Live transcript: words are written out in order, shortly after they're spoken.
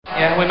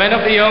Yeah, we may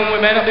not be young, we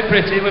may not be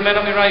pretty, we may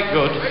not be right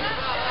good,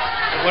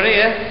 but we're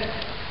here,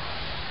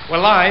 we're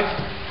live,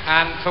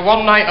 and for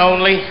one night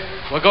only,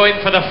 we're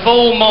going for the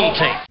full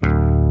Monty.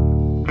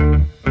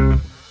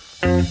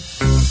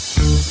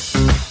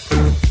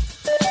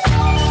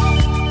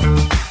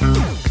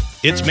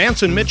 It's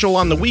Manson Mitchell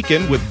on the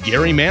Weekend with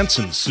Gary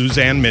Manson,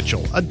 Suzanne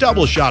Mitchell. A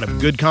double shot of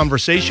good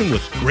conversation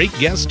with great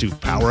guests to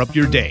power up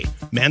your day.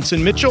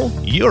 Manson Mitchell,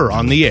 you're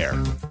on the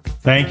air.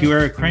 Thank you,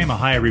 Eric Kramer.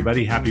 Hi,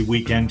 everybody. Happy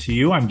weekend to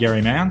you. I'm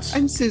Gary Mance.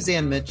 I'm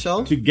Suzanne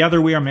Mitchell. Together,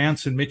 we are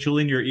Manson Mitchell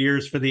in your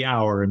ears for the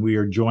hour, and we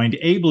are joined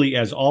ably,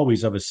 as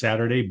always, of a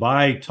Saturday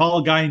by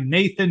tall guy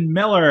Nathan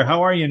Miller.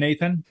 How are you,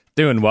 Nathan?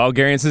 Doing well,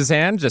 Gary and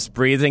Suzanne. Just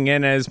breathing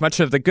in as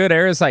much of the good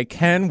air as I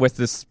can with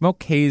the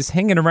smoke haze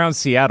hanging around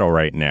Seattle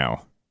right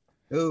now.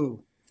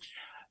 Ooh.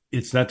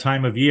 It's that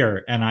time of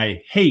year, and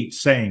I hate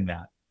saying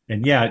that.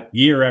 And yet,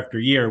 year after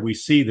year, we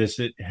see this.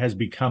 It has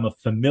become a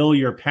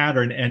familiar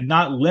pattern and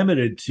not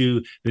limited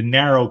to the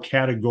narrow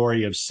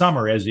category of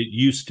summer as it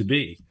used to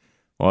be.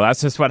 Well,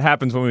 that's just what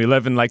happens when we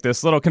live in like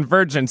this little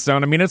convergence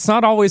zone. I mean, it's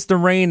not always the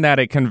rain that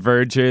it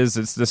converges.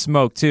 It's the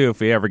smoke, too. If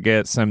we ever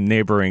get some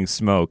neighboring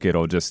smoke,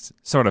 it'll just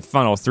sort of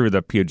funnel through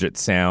the Puget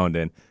Sound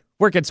and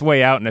work its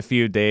way out in a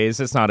few days.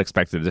 It's not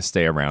expected to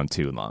stay around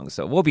too long,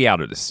 so we'll be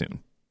out of this soon.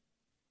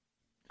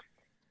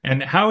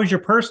 And how is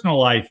your personal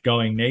life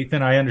going,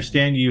 Nathan? I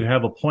understand you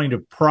have a point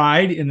of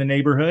pride in the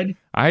neighborhood.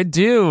 I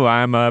do.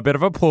 I'm a bit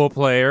of a pool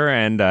player,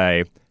 and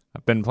I've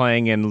been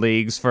playing in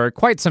leagues for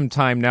quite some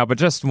time now, but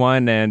just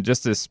one. And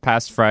just this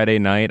past Friday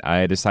night,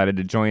 I decided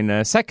to join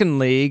a second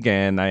league,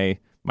 and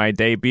my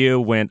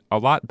debut went a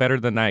lot better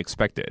than I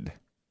expected.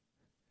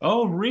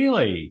 Oh,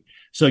 really?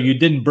 So you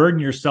didn't burden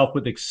yourself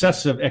with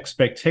excessive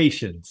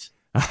expectations.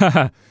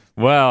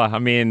 Well, I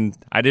mean,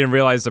 I didn't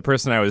realize the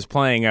person I was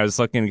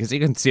looking, because you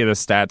can see the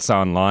stats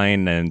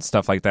online and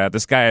stuff like that.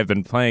 This guy I've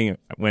been playing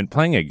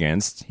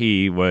against,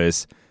 he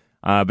was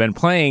been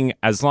playing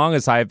as long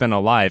as I've been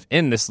alive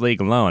in this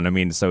league alone. I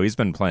mean, so he's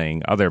been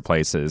playing other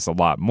places a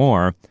lot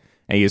more,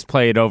 and he's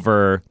played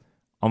over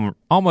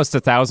almost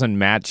 1,000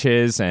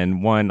 matches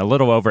and won a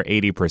little over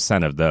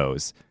 80% of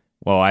those.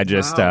 Well, I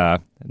just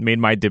made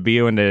my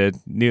debut in the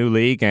new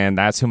league, and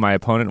that's who my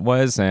opponent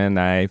was, and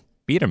I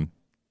beat him.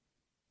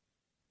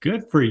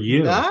 Good for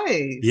you.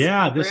 Nice.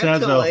 Yeah, this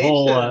has a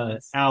whole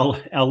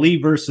Ali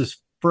versus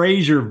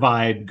Frazier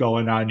vibe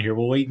going on here.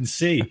 We'll wait and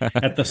see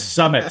at the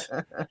summit.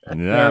 Yeah.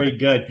 Very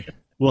good.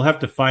 We'll have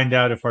to find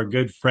out if our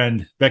good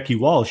friend Becky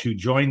Walsh, who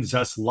joins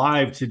us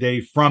live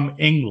today from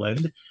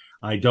England,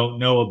 I don't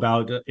know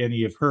about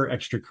any of her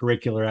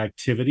extracurricular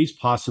activities,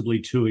 possibly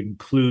to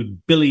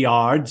include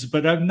billiards,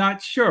 but I'm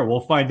not sure. We'll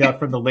find out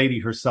from the lady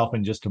herself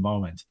in just a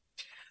moment.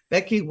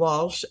 Becky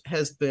Walsh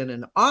has been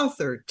an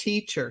author,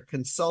 teacher,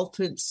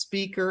 consultant,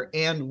 speaker,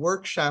 and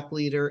workshop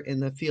leader in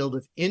the field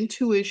of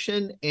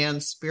intuition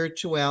and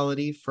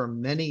spirituality for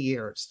many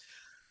years.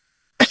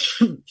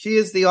 She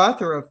is the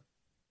author of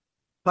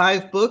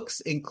 5 books,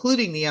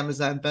 including the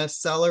Amazon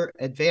bestseller,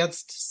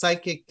 Advanced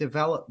Psychic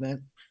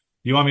Development.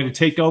 You want me to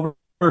take over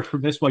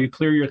from this while you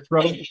clear your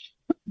throat?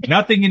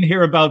 Nothing in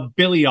here about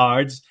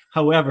billiards.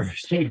 However,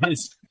 she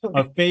is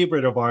a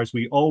favorite of ours.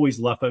 We always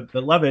love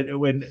it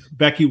when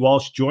Becky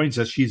Walsh joins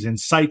us. She's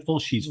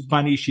insightful, she's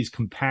funny, she's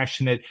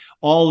compassionate,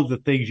 all of the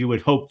things you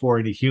would hope for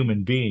in a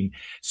human being.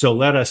 So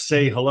let us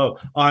say hello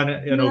on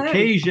an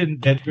occasion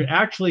that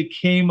actually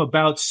came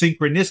about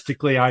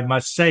synchronistically, I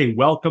must say.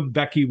 Welcome,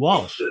 Becky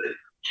Walsh.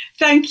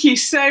 Thank you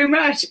so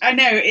much. I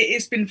know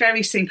it's been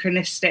very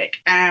synchronistic,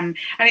 and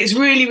it's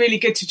really, really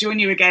good to join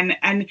you again.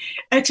 And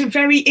at a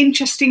very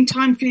interesting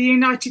time for the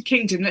United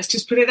Kingdom. Let's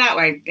just put it that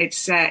way.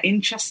 It's an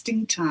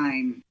interesting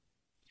time.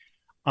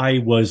 I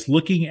was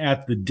looking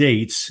at the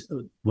dates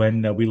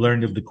when we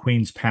learned of the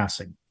Queen's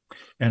passing.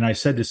 And I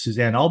said to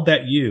Suzanne, I'll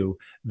bet you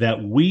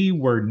that we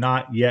were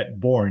not yet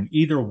born,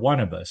 either one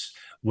of us,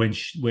 when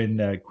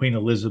Queen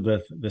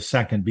Elizabeth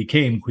II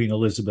became Queen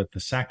Elizabeth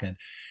II.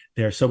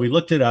 There. So we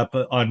looked it up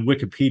on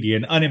Wikipedia,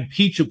 an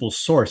unimpeachable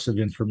source of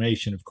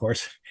information, of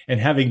course.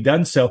 And having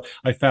done so,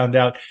 I found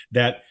out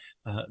that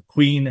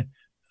Queen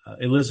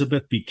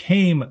Elizabeth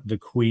became the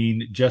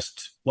queen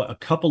just a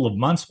couple of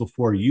months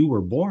before you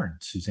were born,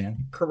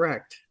 Suzanne.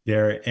 Correct.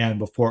 There, and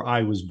before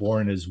I was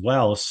born as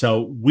well.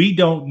 So we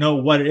don't know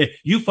what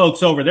you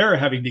folks over there are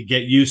having to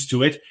get used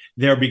to it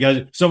there,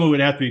 because someone would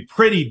have to be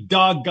pretty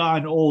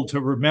doggone old to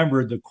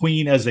remember the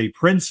Queen as a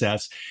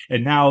princess.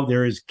 And now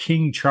there is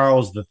King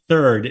Charles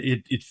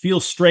III. It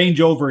feels strange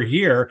over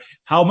here.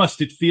 How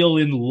must it feel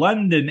in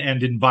London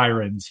and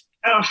environs?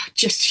 Oh,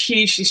 just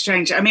hugely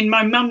strange. I mean,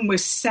 my mum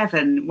was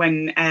 7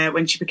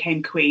 when she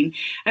became queen.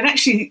 And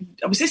actually,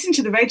 I was listening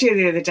to the radio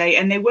the other day,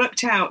 and they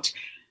worked out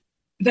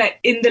that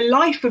in the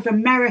life of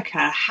America,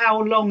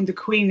 how long the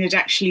Queen had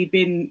actually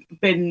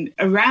been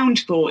around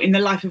for in the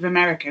life of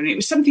America. And it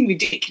was something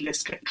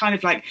ridiculous, kind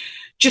of like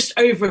just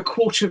over a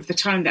quarter of the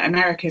time that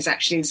America has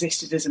actually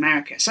existed as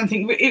America.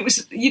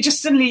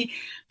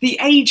 The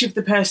age of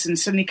the person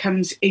suddenly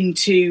comes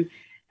into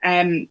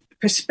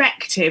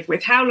perspective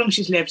with how long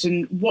she's lived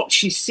and what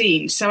she's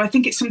seen. So I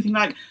think it's something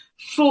like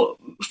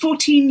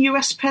 14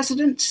 US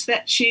presidents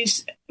that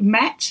she's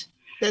met.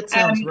 That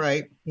sounds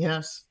right.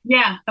 Yes.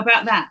 Yeah,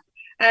 about that.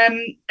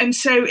 And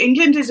so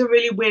England is a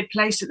really weird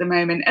place at the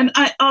moment. And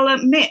I'll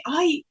admit,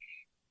 I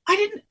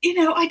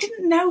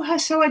didn't know her,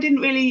 so I didn't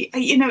really,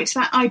 it's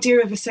that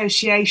idea of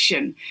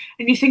association.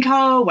 And you think,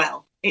 oh,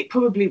 well, it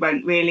probably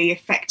won't really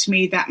affect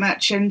me that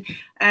much. And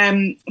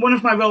one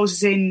of my roles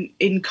is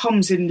in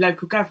comms in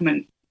local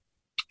government.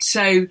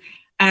 So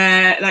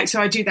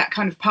so I do that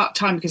kind of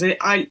part-time because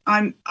I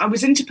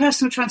was into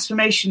personal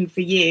transformation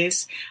for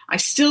years. I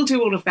still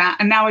do all of that.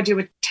 And now I do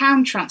a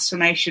town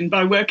transformation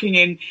by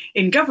working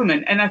in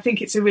government. And I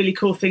think it's a really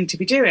cool thing to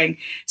be doing.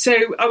 So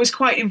I was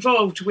quite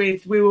involved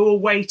we were all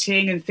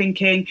waiting and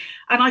thinking,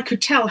 and I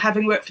could tell,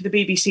 having worked for the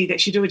BBC,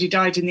 that she'd already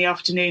died in the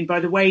afternoon by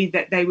the way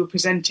that they were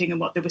presenting and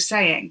what they were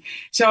saying.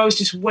 So I was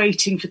just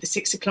waiting for the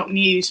 6 o'clock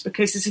news,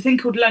 because there's a thing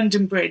called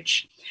London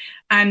Bridge.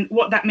 And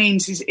what that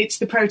means is it's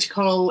the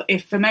protocol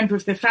if a member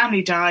of the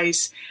family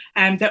dies,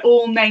 they're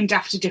all named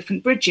after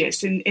different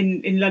bridges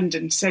in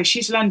London. So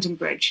she's London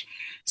Bridge.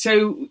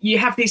 So you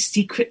have these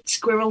secret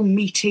squirrel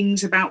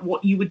meetings about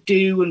what you would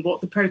do and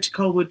what the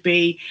protocol would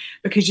be,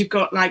 because you've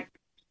got like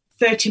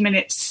 30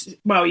 minutes.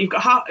 Well, you've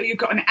got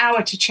an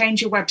hour to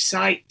change your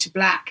website to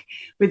black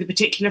with a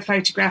particular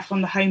photograph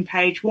on the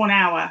homepage, 1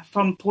 hour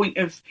from point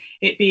of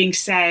it being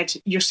said,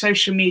 your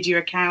social media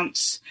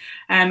accounts.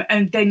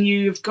 And then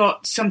you've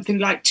got something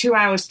like 2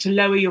 hours to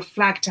lower your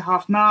flag to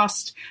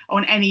half-mast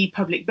on any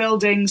public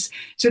buildings.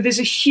 So there's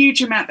a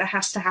huge amount that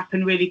has to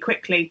happen really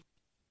quickly.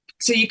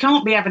 So you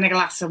can't be having a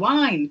glass of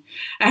wine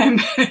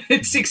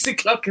at 6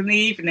 o'clock in the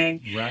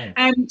evening. Right.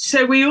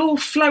 So we all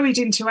flowed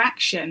into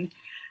action.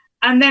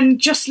 And then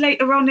just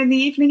later on in the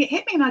evening, it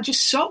hit me and I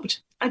just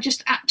sobbed. I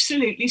just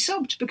absolutely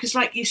sobbed because,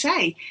 like you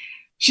say,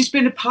 she's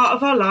been a part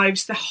of our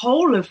lives the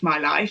whole of my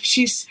life.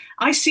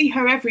 I see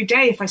her every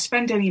day if I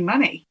spend any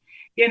money.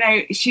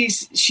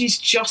 She's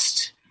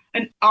just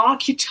an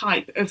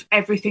archetype of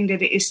everything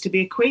that it is to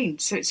be a queen.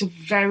 So it's a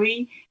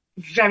very,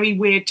 very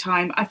weird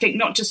time, I think,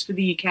 not just for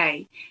the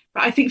UK,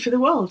 but I think for the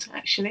world,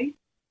 actually.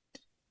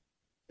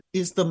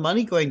 Is the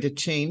money going to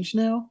change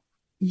now?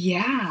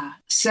 Yeah.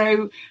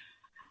 So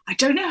I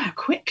don't know how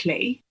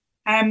quickly.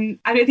 I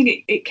don't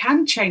think it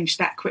can change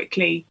that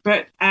quickly.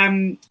 But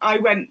I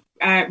went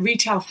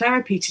retail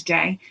therapy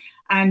today,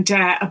 and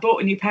I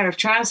bought a new pair of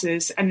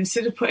trousers. And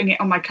instead of putting it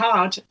on my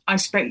card, I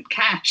spent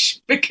cash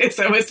because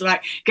I was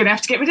like, going to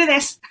have to get rid of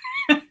this.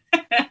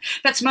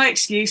 That's my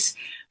excuse.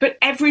 But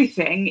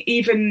everything,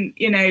 even,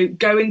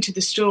 going to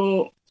the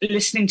store,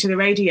 listening to the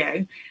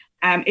radio,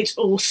 it's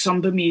all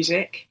somber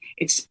music.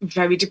 It's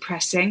very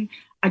depressing.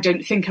 I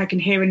don't think I can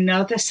hear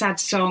another sad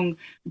song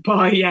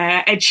by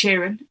Ed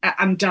Sheeran,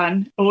 I'm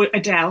done, or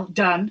Adele,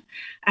 done.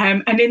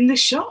 And in the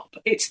shop,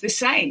 it's the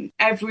same.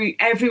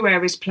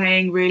 Everywhere is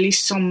playing really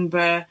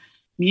somber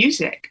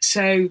music.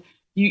 So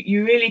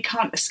you really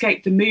can't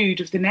escape the mood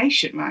of the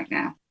nation right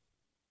now.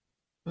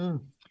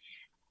 Mm.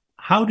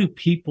 How do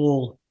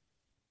people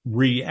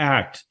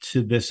react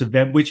to this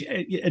event, which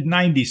at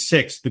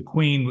 96, the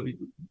Queen,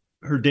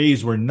 her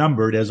days were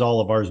numbered, as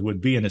all of ours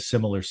would be in a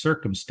similar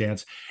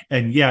circumstance.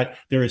 And yet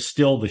there is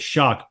still the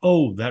shock.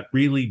 Oh, that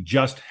really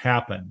just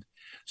happened.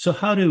 So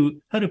how do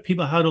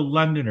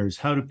Londoners,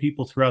 how do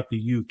people throughout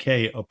the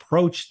UK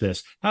approach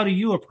this? How do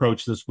you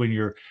approach this when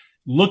you're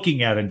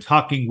looking at and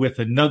talking with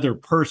another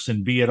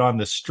person, be it on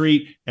the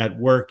street, at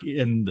work,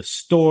 in the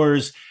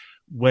stores,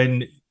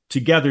 when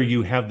together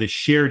you have the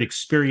shared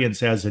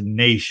experience as a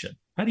nation?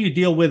 How do you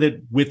deal with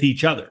it with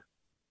each other?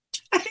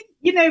 I think,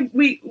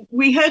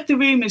 we heard the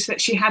rumours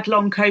that she had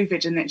long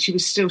COVID and that she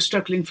was still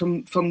struggling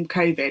from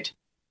COVID.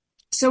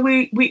 So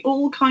we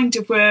all kind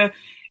of were,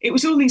 it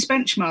was all these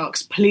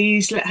benchmarks.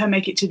 Please let her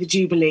make it to the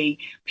Jubilee.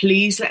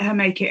 Please let her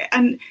make it.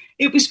 And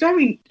it was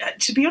very,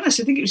 to be honest,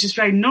 I think it was just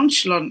very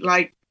nonchalant,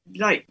 like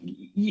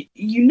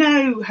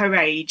her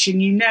age,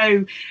 and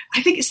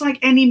I think it's like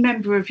any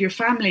member of your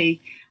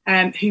family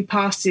who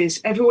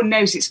passes. Everyone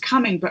knows it's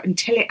coming, but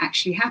until it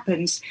actually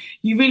happens,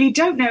 you really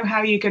don't know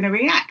how you're going to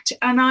react.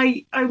 And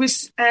I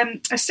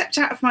stepped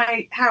out of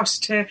my house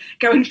to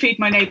go and feed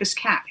my neighbour's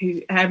cat,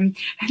 and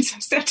so I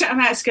stepped out of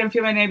my house to go and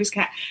feed my neighbour's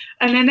cat,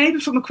 and a neighbour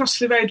from across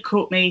the road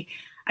caught me,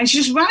 and she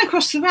just ran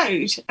across the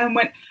road and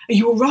went, "Are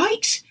you all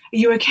right? Are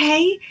you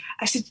okay?"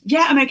 I said,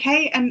 "Yeah, I'm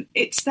okay." And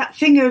it's that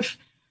thing of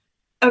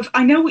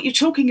I know what you're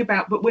talking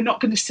about, but we're not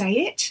going to say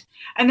it.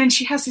 And then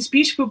she has this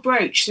beautiful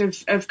brooch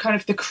of kind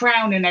of the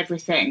crown and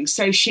everything.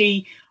 So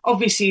she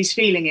obviously is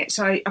feeling it.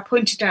 So I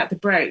pointed out the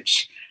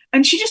brooch,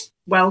 and she just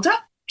welled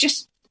up,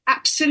 just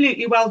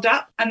absolutely welled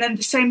up. And then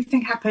the same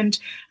thing happened.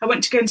 I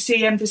went to go and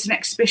see, there's an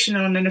exhibition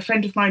on, and a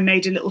friend of mine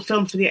made a little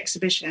film for the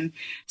exhibition.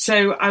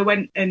 So I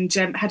went and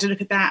had a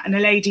look at that. And a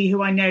lady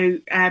who I know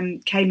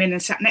came in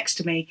and sat next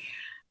to me.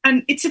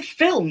 And it's a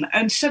film.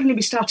 And suddenly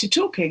we started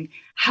talking.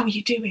 "How are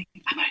you doing?"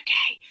 "I'm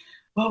okay."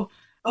 "Well,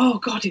 oh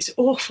God, it's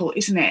awful,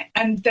 isn't it?"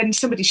 And then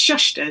somebody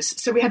shushed us,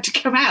 so we had to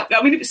come out.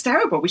 I mean, it was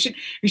terrible. We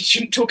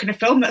shouldn't talk in a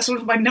film. That's one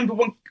of my number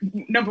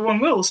one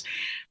rules.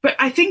 But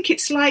I think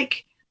it's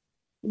like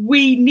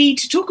we need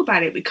to talk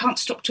about it. We can't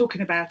stop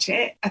talking about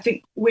it. I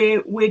think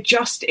we're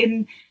just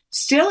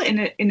still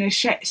in a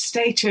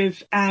state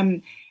of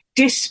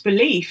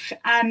disbelief.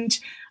 And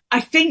I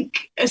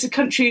think as a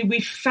country,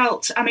 we've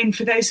felt, I mean,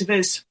 for those of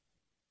us,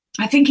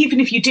 I think even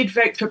if you did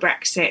vote for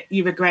Brexit,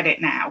 you regret it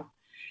now.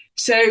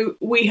 So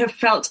we have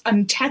felt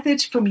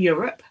untethered from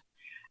Europe,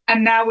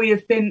 and now we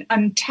have been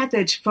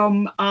untethered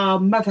from our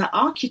mother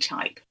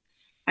archetype.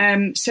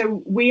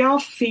 So we are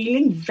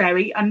feeling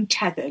very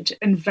untethered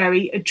and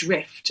very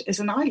adrift as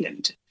an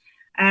island.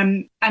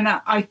 And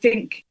I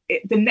think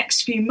the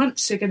next few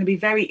months are going to be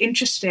very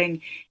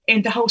interesting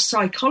in the whole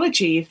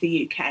psychology of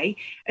the UK,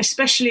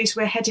 especially as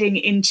we're heading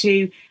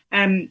into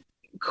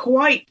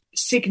quite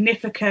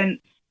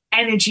significant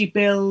energy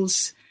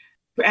bills,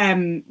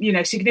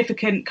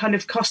 significant kind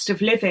of cost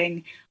of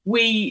living.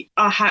 We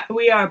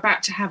are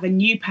about to have a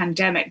new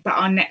pandemic, but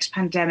our next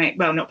pandemic,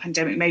 well, not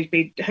pandemic,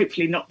 maybe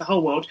hopefully not the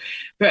whole world,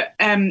 but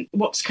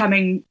what's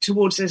coming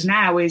towards us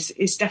now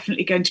is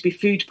definitely going to be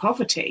food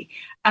poverty,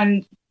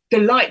 and the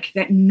like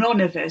that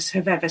none of us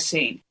have ever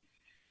seen.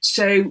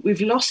 So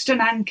we've lost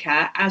an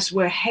anchor as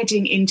we're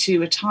heading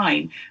into a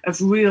time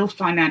of real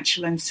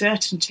financial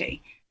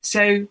uncertainty.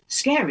 So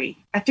scary.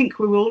 I think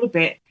we're all a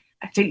bit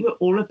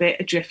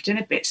adrift and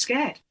a bit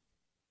scared.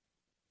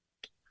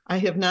 I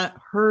have not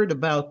heard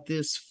about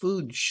this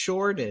food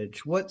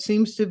shortage. What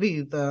seems to be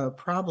the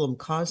problem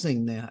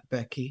causing that,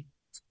 Becky?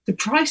 The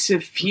price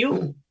of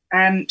fuel.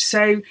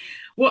 So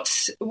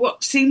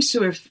what seems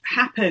to have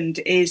happened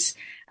is,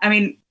 I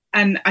mean,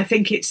 and I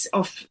think it's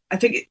off. I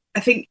think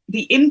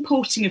the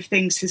importing of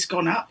things has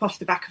gone up off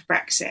the back of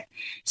Brexit.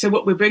 So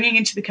what we're bringing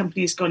into the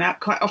company has gone up.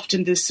 Quite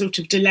often there's sort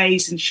of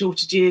delays and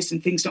shortages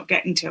and things not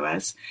getting to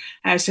us.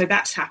 So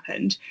that's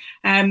happened.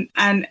 And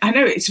I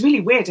know it's really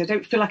weird. I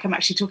don't feel like I'm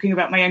actually talking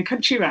about my own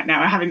country right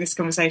now, having this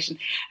conversation.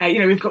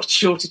 We've got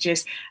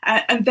shortages.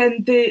 And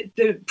then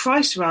the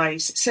price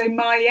rise. So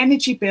my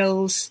energy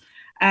bills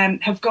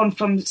have gone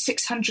from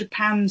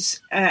 £600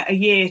 a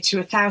year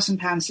to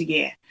 £1,000 a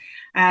year.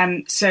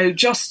 So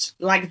just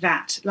like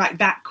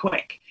that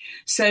quick.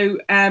 So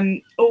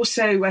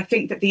also, I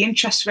think that the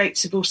interest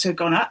rates have also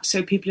gone up.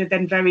 So people are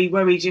then very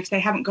worried if they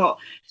haven't got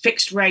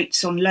fixed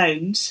rates on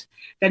loans,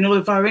 then all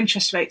of our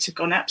interest rates have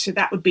gone up. So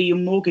that would be your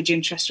mortgage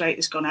interest rate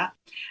has gone up.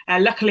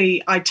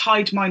 Luckily, I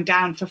tied mine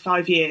down for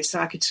 5 years, so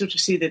I could sort of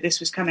see that this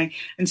was coming.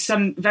 And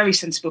some very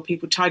sensible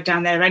people tied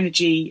down their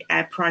energy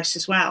price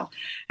as well.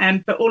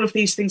 But all of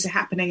these things are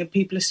happening, and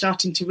people are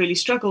starting to really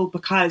struggle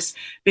because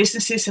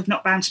businesses have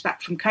not bounced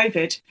back from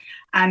COVID.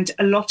 And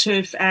a lot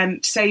of,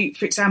 say,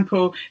 for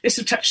example, this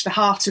will touch the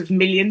heart of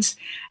millions.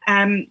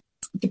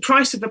 The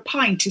price of a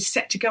pint is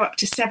set to go up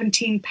to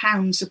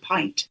 £17 a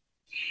pint,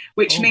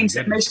 which means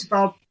that most of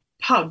our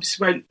pubs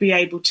won't be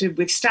able to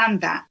withstand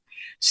that.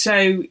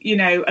 So,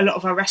 a lot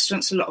of our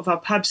restaurants, a lot of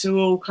our pubs are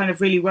all kind of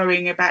really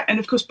worrying about, and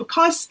of course,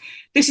 because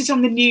this is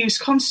on the news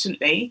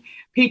constantly,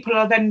 people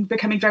are then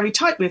becoming very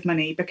tight with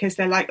money because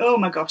they're like, oh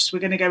my gosh, we're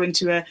going to go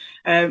into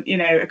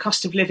a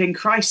cost of living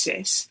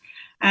crisis.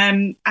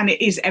 And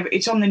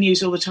it's on the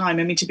news all the time.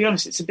 I mean, to be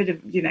honest, it's a bit of,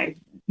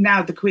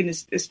 now the Queen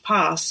has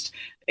passed,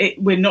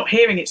 we're not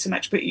hearing it so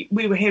much, but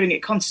we were hearing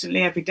it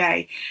constantly every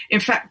day. In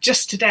fact,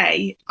 just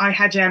today, I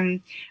had a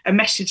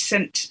message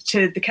sent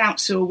to the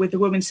council with a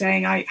woman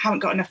saying, I haven't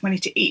got enough money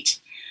to eat.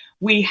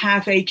 We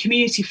have a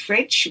community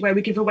fridge where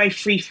we give away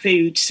free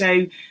food.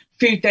 So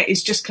food that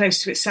is just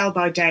close to its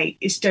sell-by date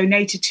is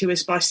donated to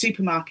us by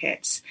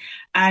supermarkets.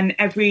 And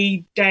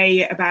every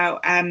day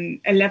about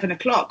 11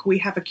 o'clock, we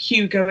have a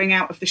queue going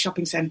out of the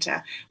shopping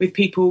centre with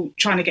people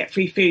trying to get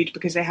free food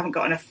because they haven't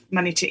got enough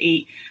money to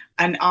eat.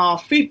 And our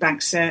food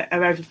banks are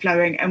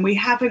overflowing. And we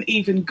haven't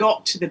even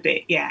got to the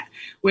bit yet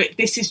where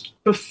this is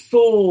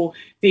before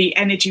the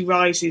energy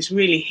rises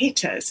really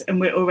hit us. And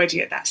we're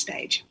already at that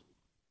stage.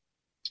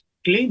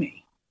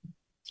 Gloomy.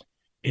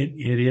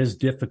 It is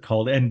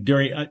difficult. And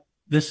during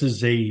this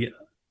is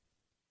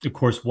of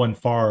course, one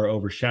far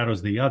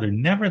overshadows the other.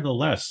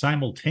 Nevertheless,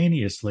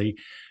 simultaneously,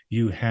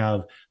 you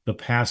have the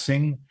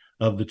passing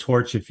of the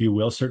torch, if you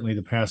will, certainly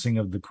the passing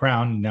of the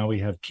crown. Now we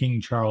have King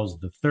Charles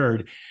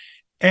III.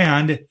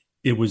 And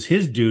it was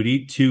his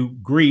duty to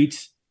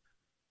greet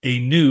a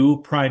new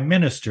prime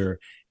minister,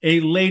 a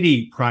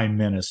lady prime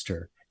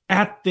minister.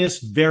 At this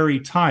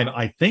very time,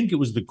 I think it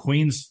was the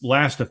Queen's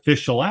last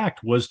official act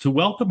was to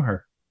welcome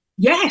her.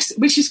 Yes,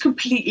 which is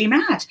completely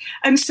mad.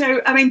 And so,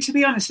 I mean, to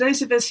be honest,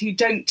 those of us who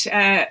don't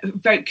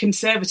vote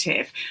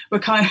Conservative were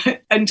kind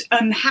of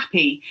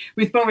unhappy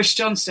with Boris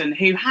Johnson,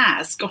 who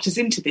has got us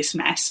into this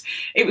mess.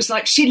 It was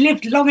like she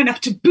lived long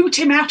enough to boot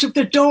him out of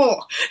the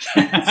door.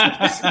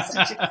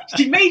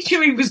 She made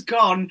sure he was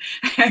gone,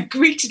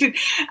 greeted him.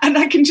 And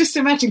I can just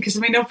imagine, because, I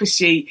mean,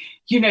 obviously,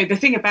 the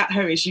thing about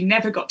her is you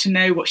never got to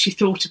know what she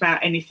thought about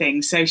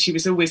anything. So she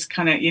was always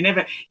kind of,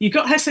 you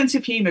got her sense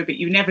of humour, but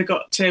you never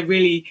got to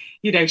really,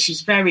 she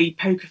was very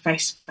poker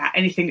faced about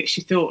anything that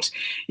she thought.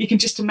 You can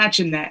just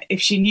imagine that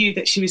if she knew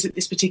that she was at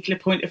this particular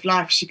point of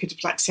life, she could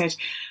have said,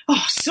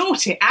 oh,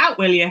 sort it out,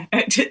 will you,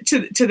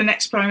 to the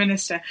next Prime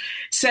Minister.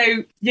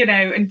 So,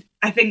 and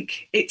I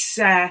think it's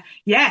so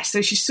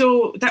she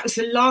saw that was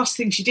the last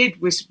thing she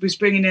did was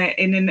bringing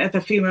in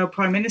another female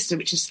prime minister,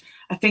 which is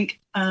I think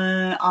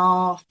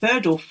our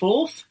third or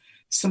fourth,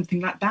 something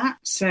like that.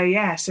 So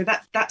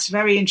that's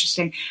very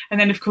interesting. And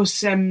then of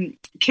course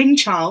King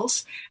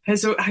Charles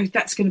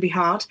that's going to be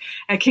hard.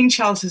 King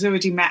Charles has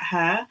already met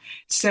her,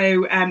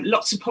 so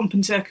lots of pomp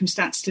and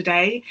circumstance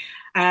today.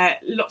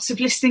 Lots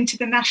of listening to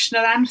the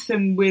national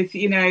anthem with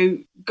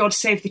God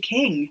Save the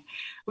King.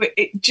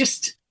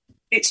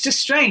 It's just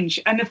strange.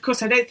 And of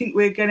course, I don't think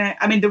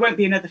there won't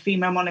be another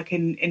female monarch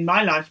in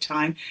my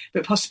lifetime,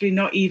 but possibly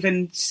not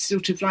even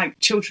sort of like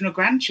children or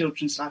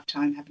grandchildren's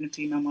lifetime having a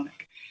female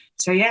monarch.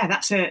 So yeah,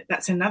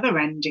 that's another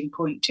ending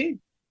point too.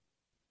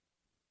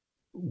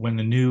 When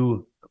the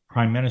new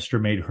prime minister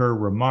made her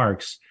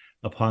remarks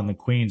upon the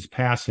Queen's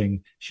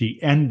passing, she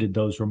ended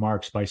those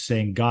remarks by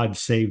saying, "God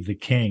save the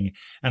King."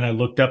 And I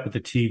looked up at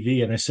the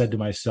TV and I said to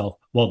myself,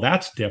 well,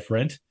 that's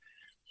different.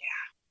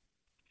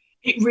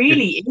 Yeah, it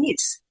really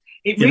is.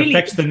 It really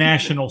affects the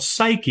national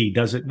psyche,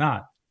 does it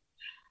not?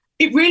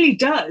 It really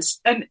does.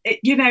 And,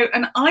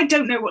 and I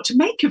don't know what to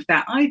make of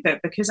that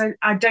either, because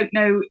I don't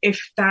know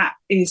if that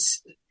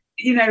is,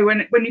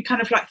 when you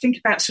kind of like think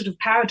about sort of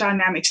power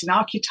dynamics and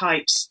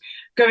archetypes,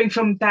 going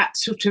from that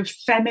sort of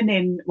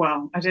feminine,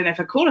 well, I don't know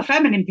if I call her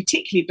feminine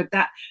particularly, but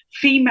that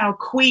female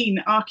queen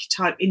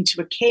archetype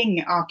into a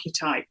king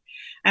archetype.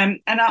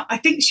 And I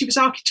think she was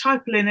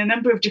archetypal in a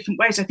number of different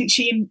ways. I think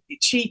she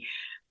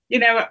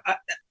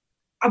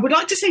I would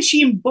like to say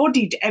she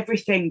embodied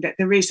everything that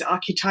there is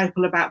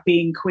archetypal about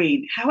being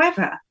queen.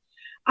 However,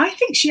 I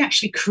think she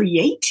actually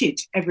created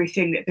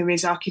everything that there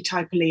is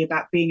archetypally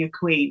about being a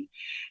queen.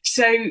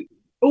 So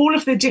all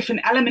of the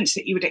different elements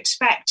that you would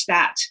expect,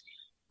 that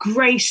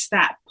grace,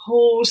 that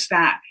pause,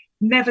 that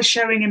never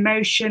showing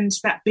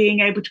emotions, that being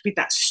able to be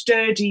that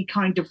sturdy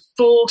kind of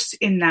force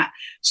in that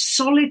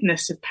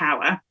solidness of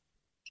power,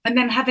 and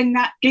then having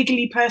that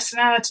giggly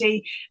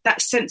personality,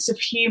 that sense of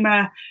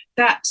humour,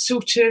 that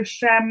sort of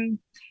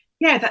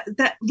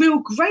that real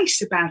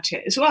grace about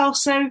it as well.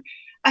 So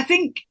I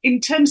think in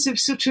terms of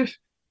sort of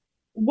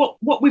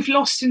what we've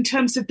lost in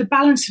terms of the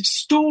balance of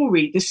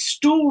story, the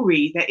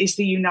story that is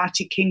the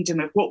United Kingdom,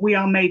 of what we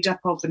are made up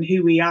of and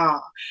who we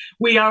are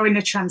in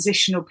a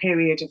transitional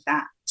period of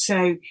that.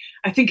 So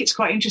I think it's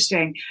quite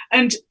interesting.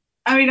 And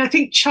I mean, I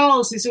think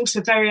Charles is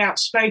also very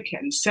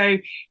outspoken. So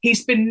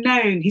he's been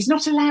known, he's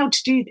not allowed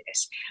to do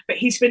this, but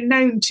he's been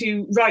known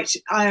to write,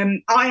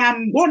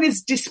 one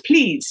is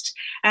displeased,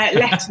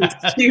 letters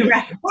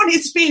to, one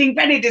is feeling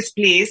very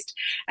displeased.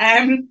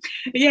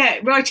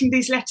 Writing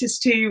these letters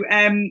to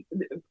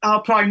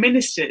our prime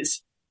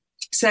ministers.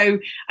 So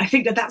I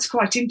think that's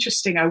quite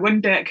interesting. I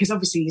wonder, because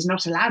obviously he's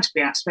not allowed to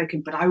be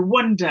outspoken, but I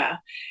wonder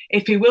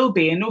if he will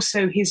be. And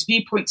also his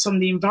viewpoints on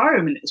the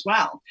environment as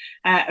well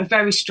are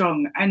very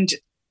strong. And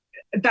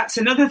that's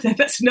another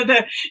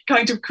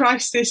kind of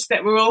crisis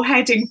that we're all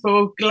heading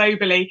for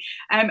globally.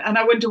 And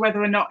I wonder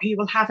whether or not he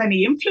will have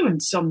any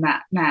influence on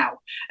that now.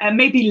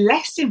 Maybe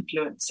less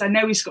influence. I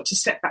know he's got to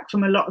step back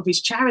from a lot of his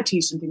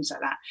charities and things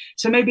like that.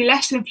 So maybe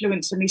less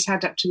influence than he's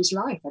had up to his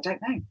life. I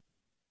don't know.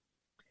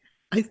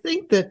 I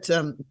think that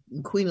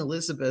Queen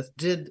Elizabeth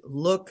did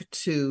look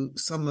to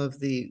some of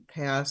the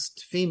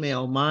past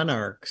female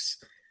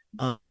monarchs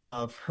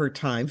of her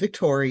time,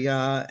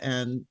 Victoria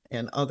and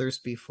others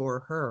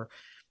before her.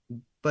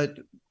 But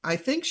I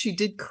think she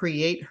did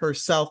create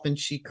herself, and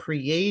she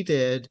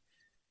created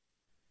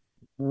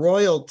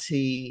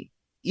royalty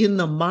in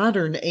the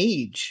modern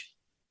age.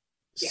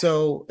 Yeah.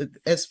 So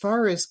as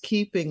far as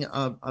keeping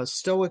a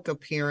stoic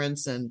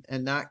appearance and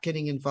not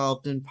getting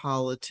involved in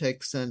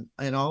politics and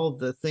all of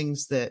the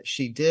things that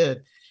she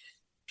did,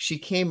 she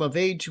came of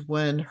age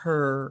when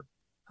her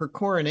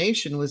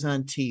coronation was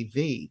on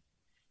TV.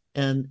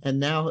 And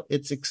now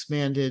it's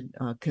expanded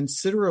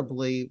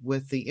considerably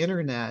with the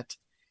internet.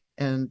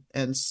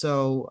 And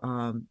so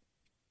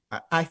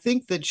I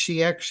think that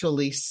she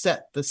actually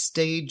set the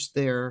stage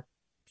there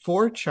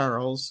for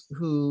Charles,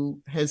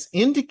 who has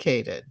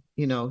indicated,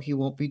 he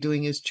won't be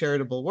doing his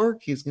charitable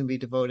work. He's going to be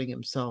devoting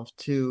himself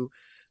to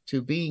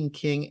being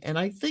king. And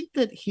I think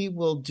that he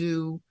will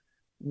do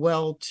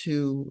well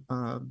to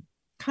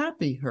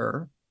copy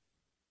her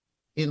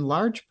in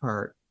large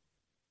part,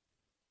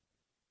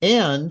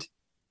 and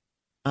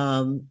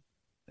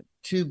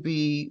to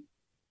be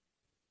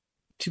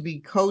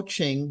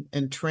coaching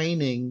and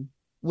training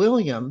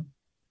William,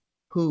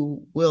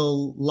 who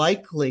will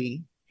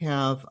likely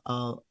have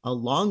a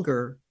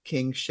longer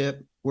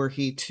kingship were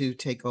he to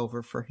take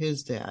over for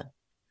his dad.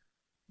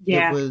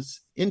 Yeah. It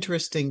was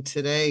interesting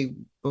today,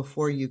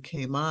 before you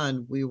came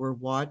on, we were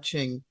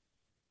watching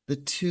the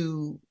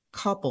two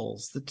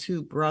couples, the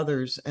two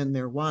brothers and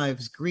their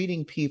wives,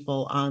 greeting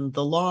people on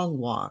the long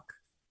walk.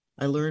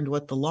 I learned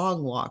what the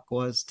long walk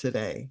was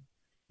today.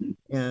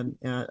 And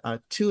a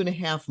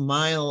 2.5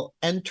 mile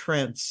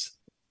entrance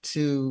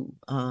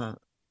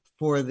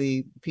for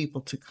the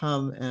people to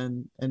come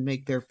and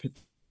make their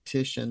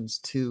petitions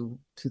to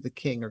the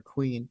king or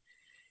queen.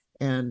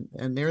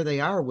 and there they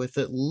are with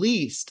at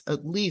least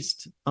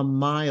a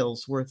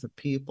mile's worth of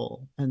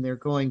people, and they're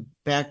going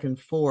back and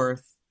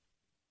forth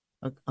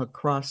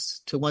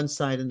across to one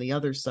side and the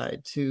other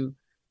side to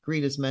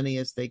greet as many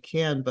as they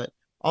can. But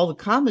all the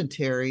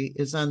commentary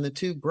is on the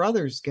two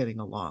brothers getting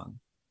along.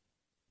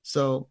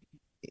 So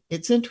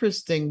it's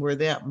interesting where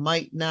that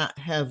might not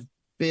have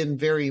been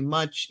very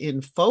much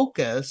in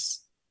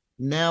focus.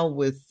 Now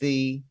with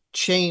the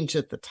change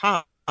at the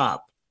top,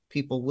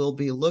 people will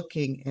be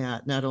looking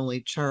at not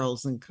only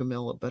Charles and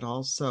Camilla, but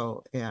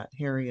also at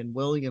Harry and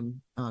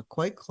William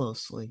quite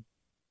closely.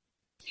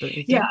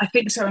 Yeah, I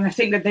think so. And I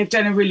think that they've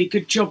done a really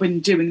good job in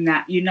doing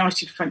that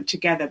united front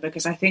together,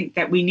 because I think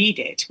that we need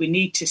it. We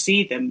need to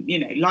see them,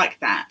 like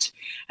that.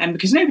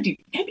 Because nobody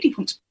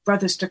wants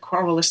brothers to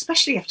quarrel,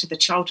 especially after the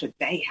childhood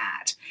they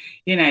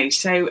had,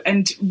 so,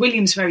 and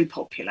William's very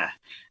popular.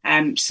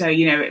 So,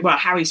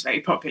 Harry's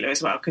very popular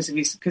as well because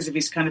of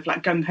his kind of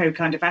like gung-ho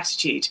kind of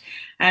attitude.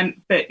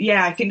 But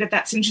yeah, I think that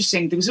that's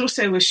interesting. There was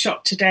also a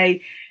shot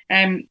today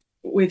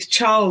with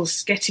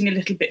Charles getting a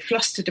little bit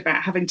flustered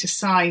about having to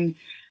sign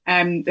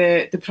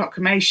the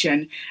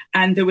proclamation,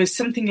 and there was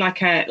something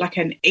like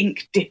an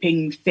ink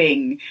dipping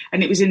thing,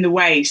 and it was in the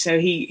way, so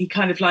he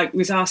kind of like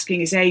was asking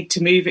his aide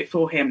to move it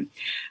for him,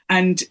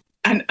 and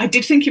I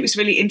did think it was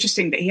really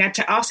interesting that he had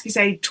to ask his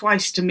aide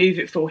twice to move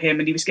it for him,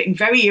 and he was getting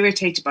very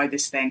irritated by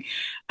this thing.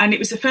 And it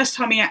was the first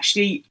time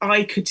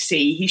I could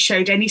see he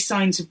showed any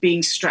signs of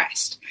being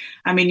stressed.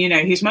 I mean,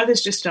 his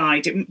mother's just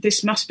died.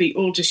 This must be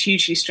all just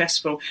hugely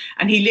stressful.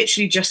 And he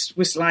literally just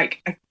was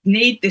like, I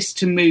need this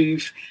to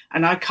move,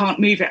 and I can't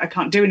move it. I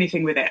can't do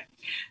anything with it.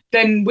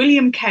 Then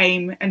William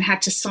came and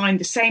had to sign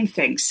the same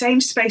thing,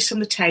 same space on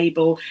the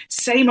table,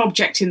 same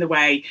object in the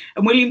way.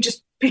 And William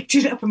just picked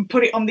it up and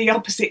put it on the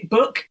opposite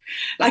book.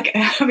 Like,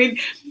 I mean,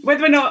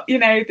 whether or not,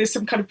 there's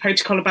some kind of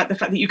protocol about the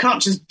fact that you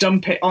can't just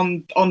dump it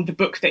on the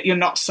book that you're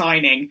not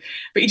signing,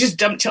 but he just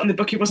dumped it on the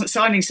book he wasn't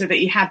signing so that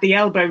he had the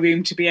elbow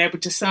room to be able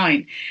to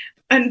sign.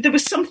 And there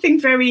was something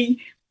very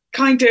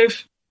kind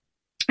of,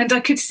 and I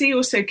could see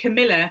also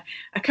Camilla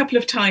a couple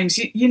of times,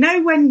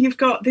 when you've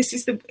got, this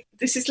is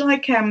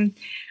like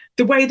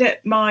the way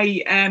that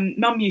my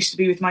mum used to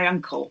be with my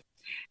uncle.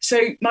 So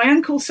my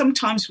uncle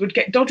sometimes would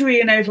get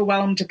doddery and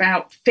overwhelmed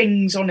about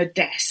things on a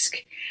desk.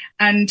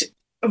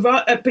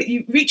 But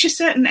you reach a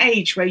certain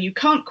age where you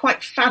can't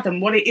quite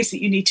fathom what it is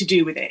that you need to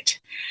do with it.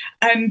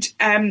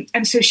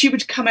 And so she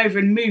would come over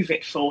and move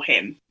it for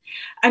him.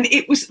 And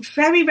it was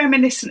very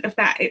reminiscent of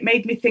that. It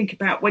made me think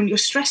about when you're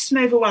stressed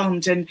and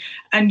overwhelmed and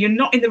you're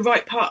not in the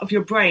right part of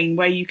your brain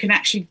where you can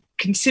actually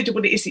consider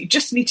what it is that you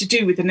just need to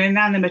do with an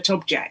inanimate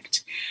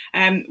object.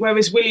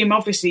 Whereas William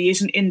obviously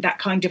isn't in that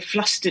kind of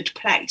flustered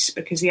place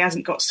because he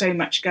hasn't got so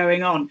much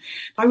going on.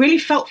 I really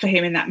felt for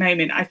him in that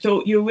moment. I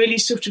thought you're really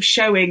sort of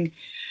showing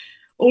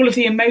all of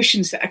the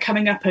emotions that are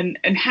coming up and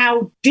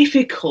how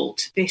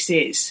difficult this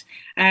is.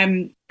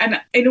 And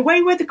in a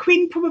way where the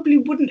Queen probably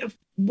wouldn't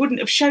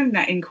have shown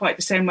that in quite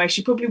the same way.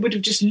 She probably would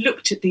have just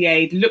looked at the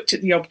aide, looked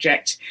at the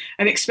object,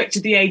 and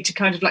expected the aide to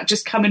kind of like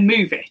just come and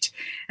move it.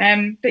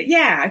 But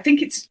yeah, I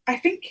think it's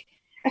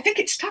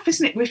tough,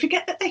 isn't it? We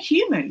forget that they're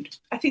human.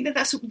 I think that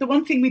that's the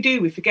one thing we do.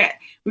 We forget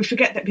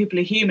that people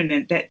are human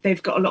and that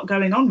they've got a lot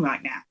going on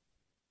right now.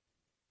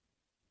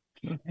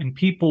 And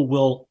people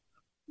will,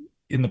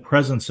 in the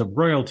presence of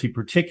royalty,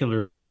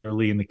 particularly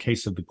in the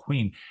case of the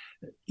Queen,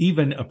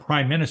 even a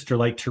prime minister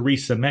like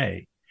Theresa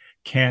May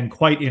can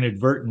quite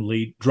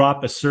inadvertently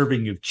drop a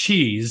serving of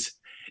cheese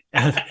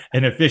at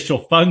an official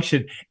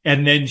function.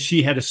 And then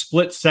she had a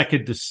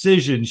split-second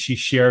decision she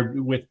shared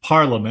with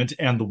Parliament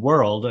and the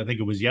world, I think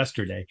it was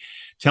yesterday,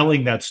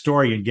 telling that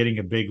story and getting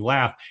a big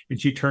laugh. And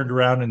she turned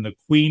around and the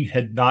Queen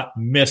had not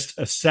missed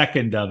a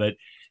second of it.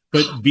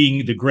 But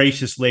being the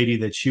gracious lady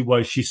that she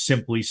was, she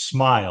simply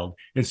smiled.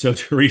 And so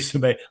Theresa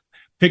May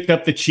picked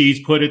up the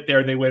cheese, put it there,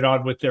 and they went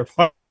on with their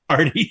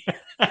party.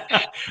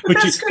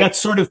 That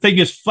sort of thing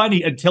is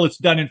funny until it's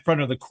done in front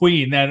of the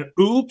Queen. Then,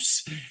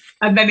 oops.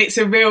 And then it's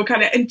a real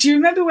kind of... And do you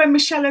remember when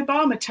Michelle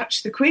Obama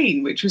touched the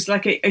Queen, which was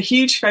like a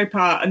huge faux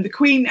pas, and the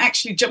Queen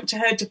actually jumped to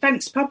her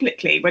defence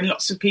publicly when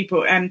lots of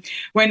people...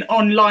 when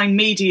online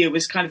media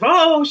was kind of,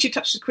 oh, she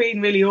touched the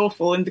Queen, really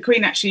awful, and the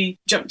Queen actually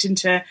jumped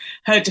into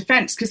her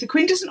defence, because the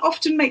Queen doesn't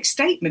often make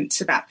statements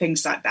about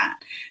things like that.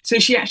 So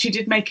she actually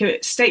did make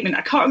a statement.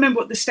 I can't remember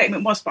what the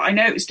statement was, but I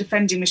know it was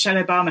defending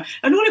Michelle Obama.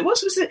 And all it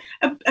was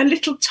a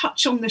little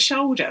touch on the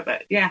shoulder.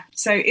 But yeah,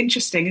 so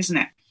interesting, isn't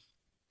it?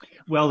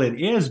 Well,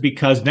 it is,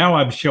 because now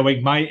I'm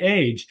showing my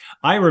age.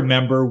 I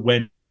remember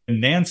when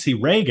Nancy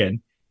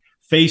Reagan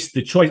faced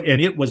the choice, and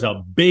it was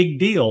a big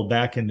deal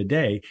back in the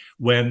day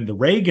when the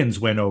Reagans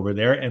went over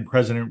there, and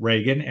President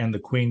Reagan and the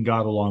Queen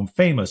got along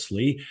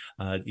famously,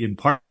 in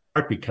part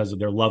because of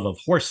their love of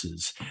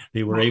horses.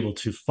 They were able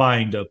to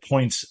find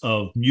points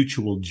of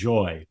mutual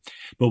joy.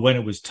 But when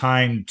it was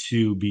time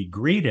to be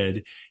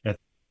greeted at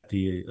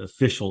the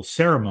official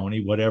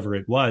ceremony, whatever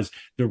it was,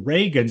 the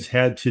Reagans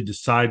had to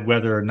decide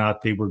whether or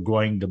not they were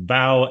going to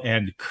bow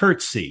and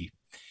curtsy.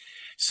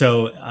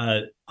 So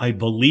I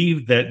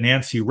believe that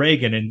Nancy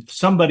Reagan, and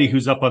somebody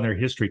who's up on their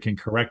history can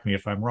correct me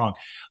if I'm wrong,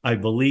 I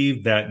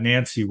believe that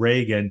Nancy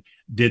Reagan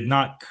did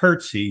not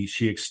curtsy.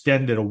 She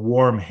extended a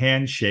warm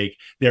handshake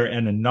there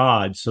and a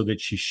nod so that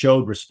she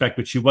showed respect,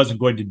 but she wasn't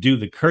going to do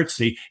the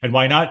curtsy. And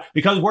why not?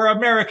 Because we're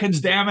Americans,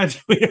 damn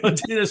it. We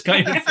don't do this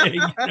kind of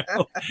thing.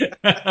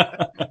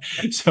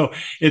 So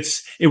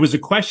it was a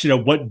question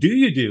of what do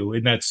you do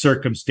in that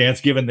circumstance,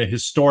 given the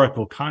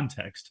historical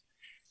context?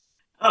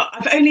 Oh,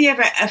 I've only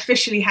ever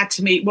officially had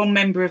to meet one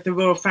member of the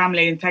royal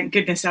family, and thank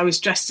goodness I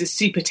was dressed as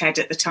Super Ted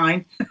at the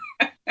time.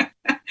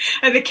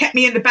 And they kept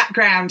me in the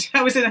background.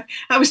 I was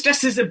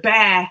dressed as a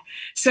bear,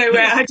 so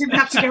I didn't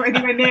have to go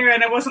anywhere near her,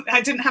 and I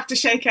didn't have to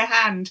shake her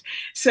hand.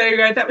 So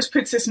that was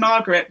Princess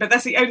Margaret, but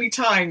that's the only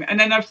time. And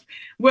then I've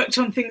worked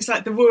on things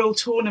like the Royal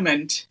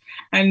Tournament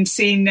and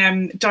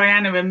seen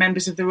Diana and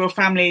members of the royal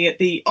family at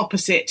the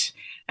opposite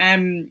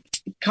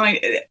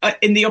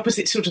in the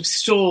opposite sort of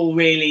stall,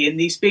 really, in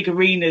these big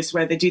arenas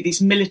where they do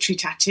these military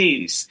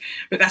tattoos.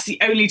 But that's the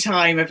only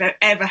time I've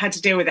ever had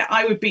to deal with it.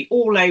 I would be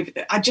all over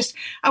that.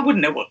 I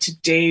wouldn't know what to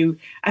do.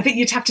 I think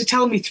you'd have to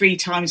tell me 3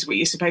 times what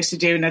you're supposed to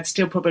do, and I'd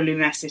still probably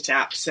mess it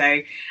up.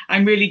 So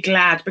I'm really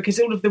glad, because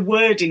all of the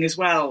wording as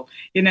well,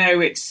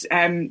 it's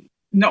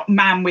not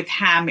man with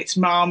ham, it's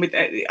mom with.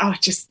 I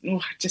just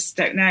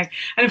don't know.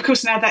 And of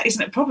course now that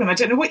isn't a problem. I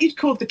don't know what you'd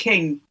call the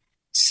king.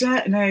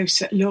 Don't know.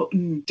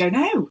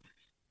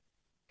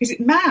 Is it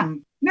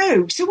ma'am?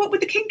 No. So what would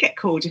the king get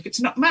called if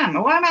it's not ma'am?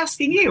 Oh, I'm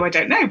asking you. I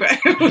don't know, but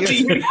do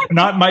you know?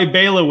 Not my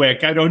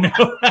bailiwick. I don't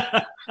know.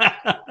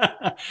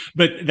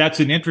 But that's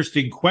an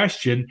interesting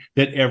question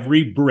that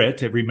every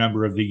Brit, every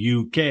member of the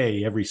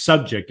UK, every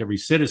subject, every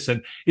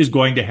citizen is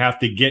going to have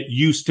to get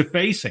used to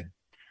facing.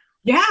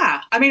 Yeah,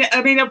 I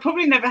mean, I'll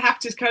probably never have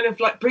to kind of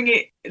like bring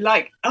it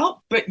like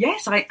up, but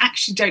yes, I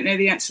actually don't know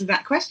the answer to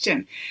that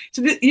question.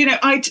 So,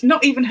 I'd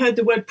not even heard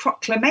the word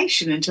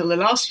proclamation until the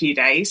last few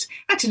days.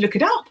 I had to look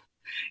it up.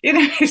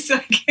 It's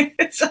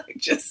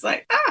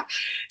like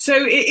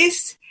So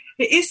it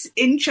is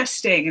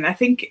interesting, and I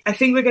think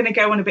we're going to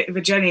go on a bit of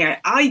a journey.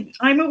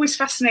 I'm always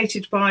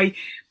fascinated by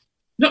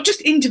not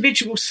just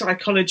individual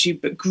psychology,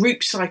 but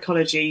group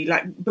psychology,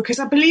 because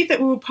I believe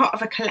that we're all part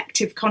of a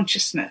collective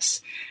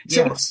consciousness.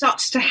 So what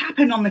starts to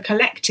happen on the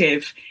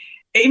collective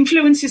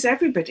influences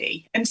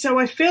everybody. And so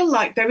I feel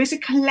like there is a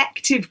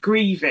collective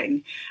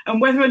grieving,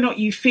 and whether or not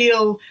you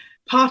feel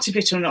part of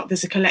it or not,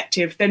 there's a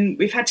collective, then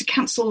we've had to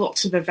cancel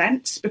lots of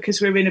events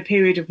because we're in a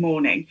period of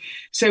mourning.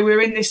 So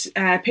we're in this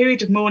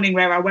period of mourning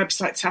where our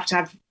websites have to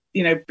have,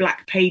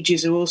 black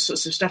pages or all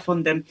sorts of stuff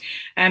on them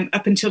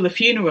up until the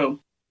funeral.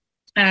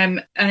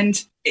 And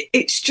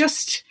it's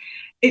just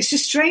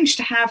strange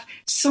to have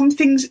some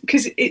things,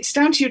 because it's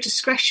down to your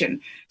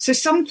discretion. So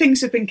some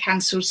things have been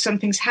cancelled, some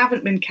things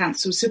haven't been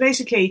cancelled. So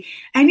basically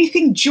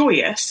anything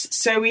joyous.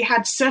 So we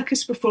had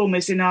circus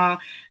performers in our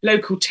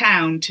local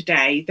town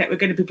today that were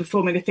going to be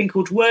performing a thing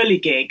called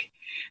Whirligig.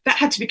 That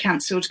had to be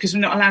cancelled because we're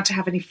not allowed to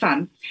have any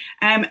fun.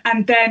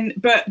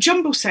 But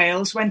jumble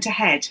sales went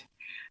ahead.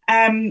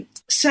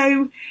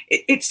 So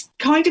it's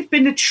kind of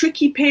been a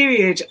tricky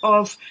period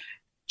of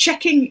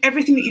checking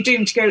everything that you're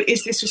doing to go,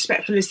 is this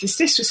respectful? Is this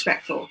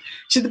disrespectful?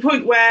 To the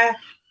point where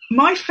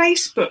my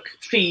Facebook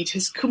feed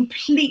has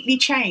completely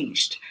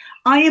changed.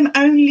 I am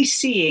only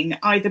seeing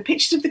either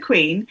pictures of the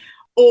Queen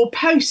or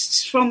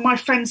posts from my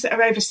friends that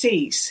are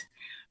overseas.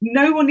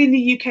 No one in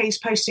the UK is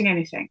posting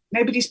anything.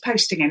 Nobody's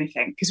posting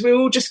anything because we're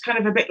all just kind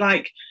of a bit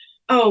like,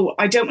 oh,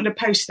 I don't want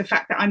to post the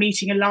fact that I'm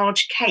eating a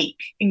large cake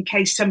in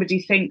case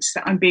somebody thinks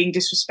that I'm being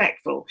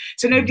disrespectful.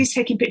 So nobody's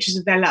taking pictures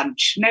of their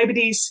lunch.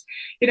 Nobody's,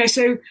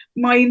 so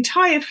my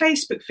entire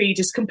Facebook feed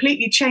has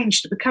completely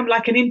changed to become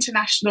like an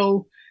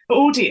international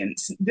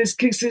audience. There's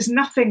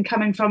nothing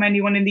coming from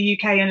anyone in the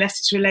UK unless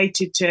it's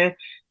related to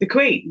the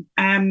Queen.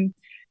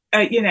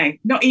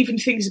 Not even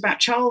things about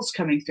Charles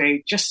coming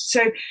through. Just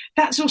so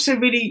that's also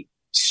really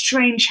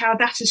strange how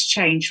that has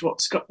changed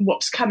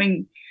what's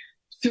coming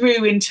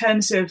through in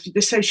terms of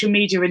the social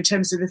media, in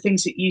terms of the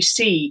things that you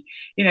see,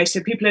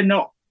 so people are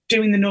not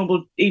doing the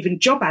normal, even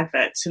job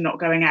adverts are not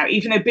going out,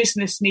 even though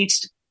business needs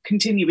to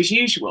continue as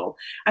usual.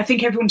 I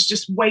think everyone's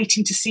just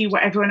waiting to see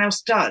what everyone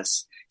else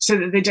does so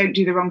that they don't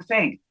do the wrong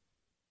thing.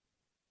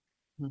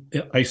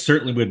 I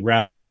certainly would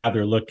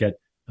rather look at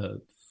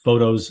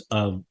photos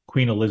of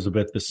Queen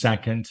Elizabeth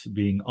II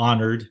being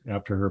honored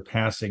after her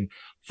passing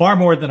far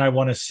more than I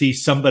want to see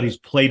somebody's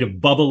plate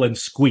of bubble and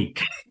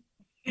squeak.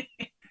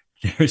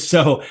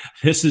 So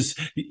this is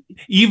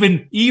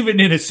even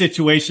in a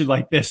situation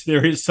like this,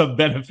 there is some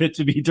benefit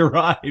to be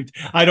derived.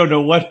 I don't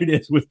know what it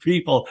is with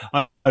people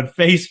on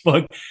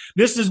Facebook.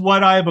 This is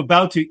what I am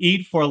about to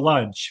eat for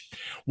lunch.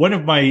 One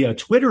of my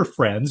Twitter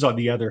friends, on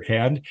the other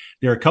hand,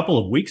 there a couple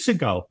of weeks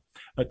ago,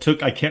 I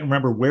can't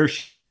remember where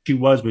she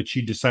was, but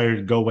she decided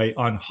to go away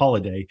on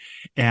holiday,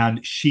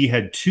 and she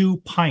had 2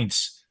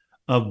 pints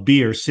of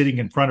beer sitting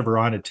in front of her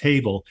on a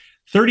table,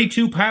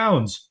 32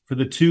 pounds for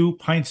the 2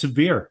 pints of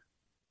beer.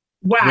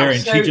 Wow.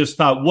 And she just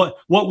thought,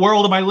 what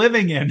world am I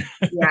living in?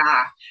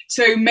 Yeah.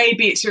 So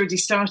maybe it's already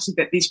started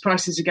that these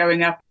prices are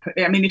going up.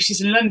 I mean, if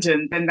she's in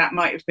London, then that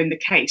might have been the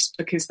case,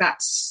 because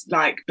that's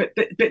like, but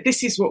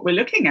this is what we're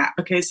looking at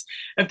because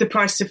of the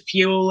price of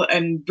fuel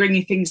and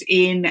bringing things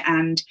in.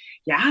 And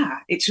yeah,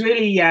 it's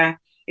really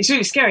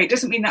scary. It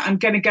doesn't mean that I'm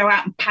going to go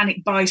out and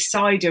panic buy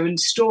cider and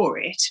store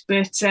it,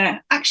 but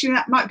actually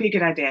that might be a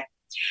good idea.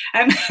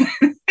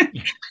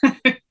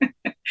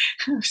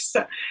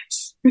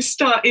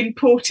 Start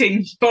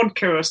importing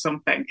vodka or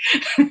something.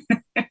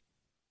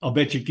 I'll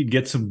bet you could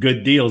get some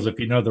good deals if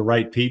you know the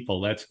right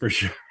people. That's for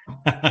sure.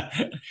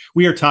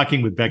 We are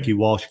talking with Becky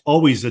Walsh.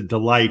 Always a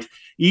delight,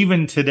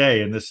 even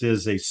today. And this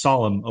is a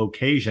solemn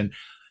occasion.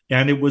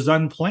 And it was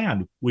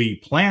unplanned. We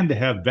planned to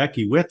have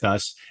Becky with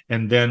us,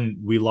 and then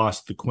we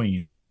lost the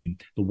Queen.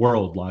 The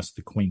world lost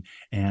the Queen.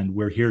 And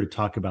we're here to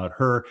talk about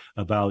her,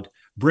 about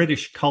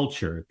British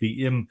culture,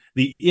 the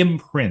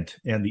imprint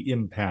and the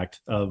impact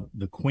of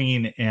the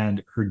Queen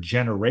and her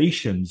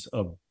generations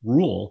of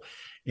rule,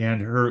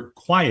 and her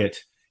quiet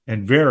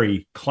and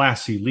very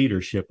classy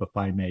leadership, if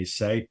I may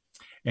say.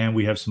 And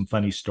we have some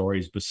funny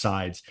stories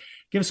besides.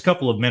 Give us a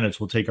couple of minutes.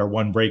 We'll take our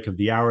one break of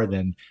the hour,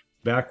 then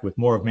back with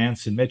more of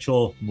Manson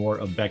Mitchell, more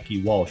of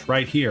Becky Walsh,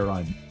 right here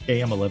on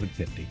AM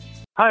 1150.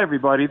 Hi,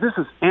 everybody. This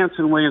is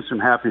Anson Williams from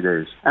Happy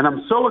Days, and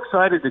I'm so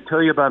excited to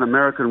tell you about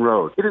American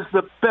Road. It is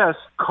the best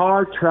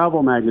car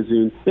travel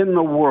magazine in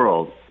the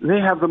world. They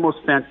have the most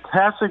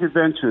fantastic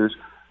adventures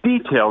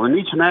detailed in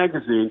each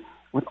magazine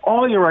with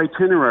all your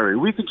itinerary.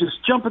 We could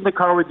just jump in the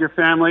car with your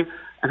family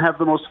and have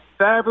the most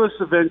fabulous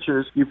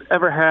adventures you've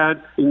ever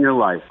had in your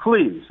life.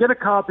 Please, get a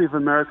copy of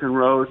American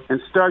Road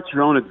and start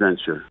your own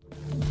adventure.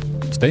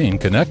 Staying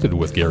connected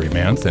with Gary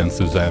Mance and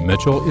Suzanne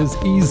Mitchell is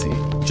easy.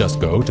 Just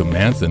go to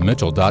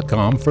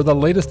manceandmitchell.com for the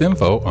latest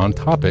info on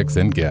topics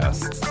and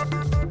guests.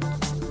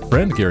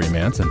 Friend Gary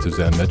Mance and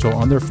Suzanne Mitchell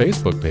on their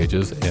Facebook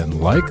pages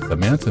and like the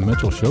Mance and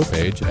Mitchell show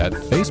page at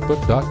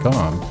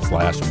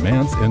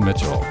facebook.com/Mance and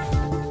Mitchell.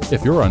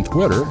 If you're on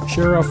Twitter,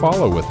 share a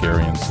follow with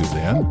Gary and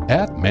Suzanne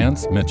at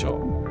Mance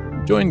Mitchell.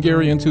 Join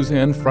Gary and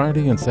Suzanne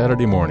Friday and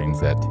Saturday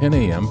mornings at 10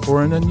 a.m.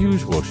 for an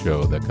unusual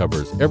show that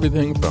covers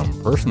everything from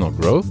personal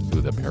growth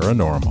to the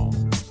paranormal.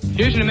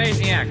 Here's an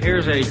amazing act.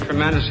 Here's a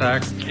tremendous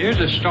act. Here's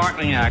a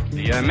startling act.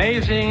 The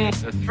amazing,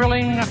 the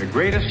thrilling, the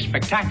greatest,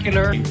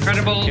 spectacular,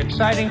 incredible,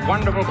 exciting,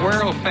 wonderful,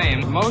 world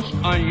famed, most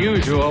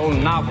unusual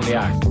novelty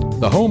act.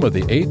 The home of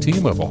the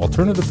A-Team of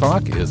Alternative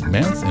Talk is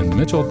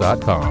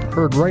manceandmitchell.com.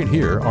 Heard right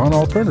here on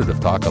Alternative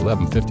Talk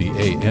 1150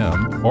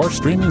 AM or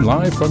streaming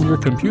live from your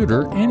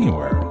computer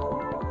anywhere.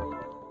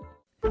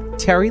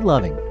 Terry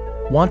Loving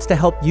wants to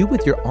help you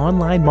with your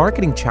online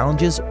marketing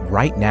challenges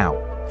right now.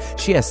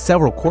 She has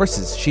several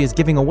courses she is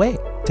giving away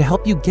to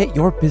help you get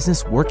your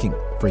business working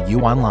for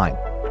you online.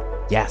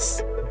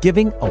 Yes,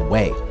 giving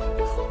away.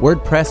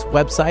 WordPress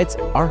websites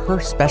are her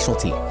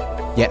specialty,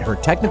 yet her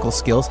technical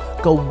skills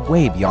go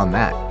way beyond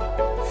that.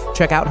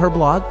 Check out her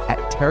blog at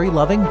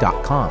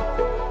terryloving.com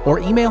or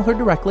email her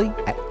directly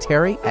at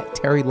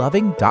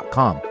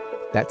terry@terryloving.com.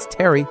 That's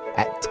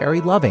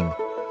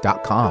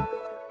terry@terryloving.com.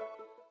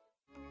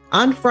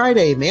 On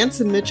Friday,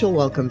 Manson Mitchell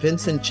welcomed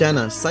Vincent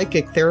Jenna,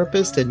 psychic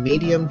therapist and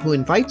medium who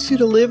invites you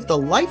to live the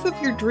life of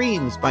your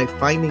dreams by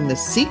finding the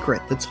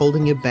secret that's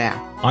holding you back.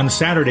 On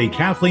Saturday,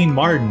 Kathleen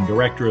Martin,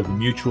 director of the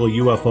Mutual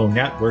UFO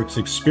Network's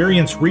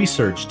Experience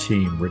Research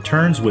Team,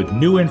 returns with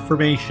new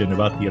information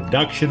about the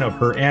abduction of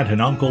her aunt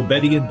and uncle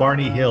Betty and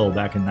Barney Hill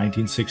back in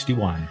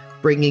 1961.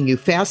 Bringing you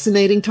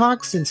fascinating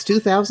talk since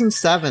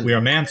 2007. We are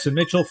Manson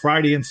Mitchell,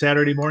 Friday and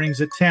Saturday mornings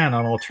at 10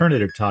 on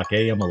Alternative Talk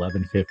AM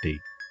 1150.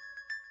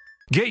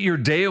 Get your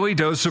daily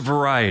dose of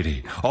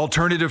variety.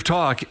 Alternative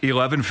Talk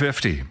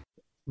 1150.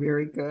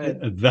 Very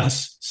good.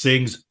 Thus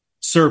sings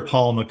Sir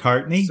Paul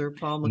McCartney,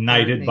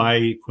 knighted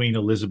by Queen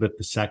Elizabeth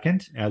II,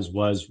 as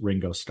was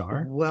Ringo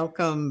Starr.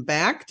 Welcome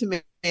back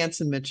to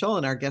Manson Mitchell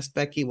and our guest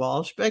Becky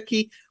Walsh.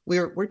 Becky,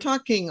 we're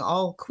talking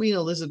all Queen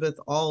Elizabeth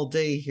all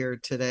day here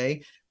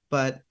today,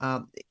 but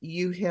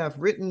you have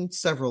written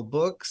several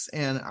books,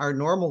 and our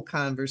normal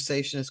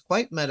conversation is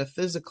quite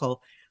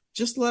metaphysical.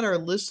 Just let our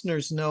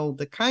listeners know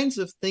the kinds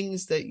of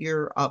things that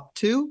you're up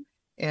to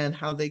and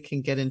how they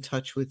can get in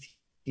touch with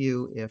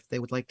you if they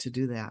would like to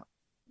do that.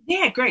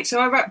 Yeah, great.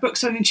 So I write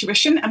books on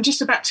intuition. I'm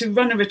just about to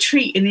run a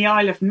retreat in the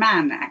Isle of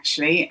Man,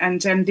 actually.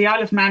 And the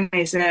Isle of Man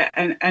is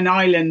an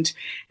island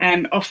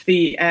off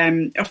the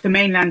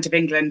mainland of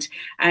England.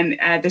 And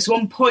there's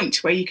one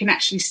point where you can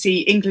actually see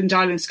England,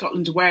 Ireland,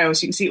 Scotland,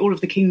 Wales. You can see all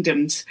of the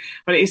kingdoms.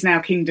 Well, it is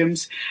now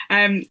kingdoms.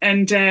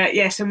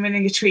 Yes, I'm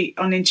running a retreat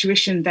on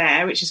intuition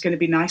there, which is going to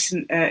be nice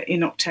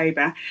in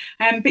October.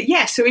 But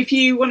yeah, so if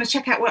you want to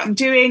check out what I'm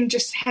doing,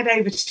 just head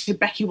over to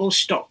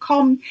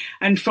beckywalsh.com.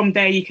 And from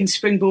there, you can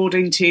springboard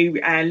into into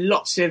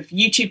lots of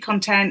YouTube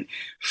content,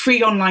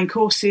 free online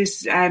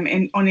courses on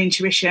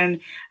intuition,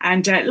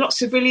 and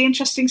lots of really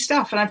interesting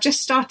stuff. And I've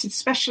just started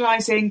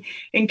specialising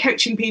in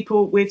coaching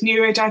people with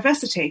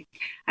neurodiversity.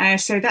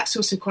 So that's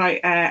also quite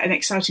an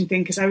exciting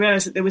thing, because I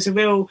realised that there was a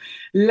real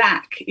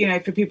lack,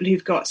 for people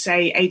who've got,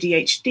 say,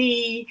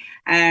 ADHD,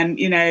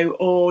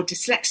 or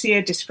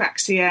dyslexia,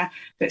 dyspraxia,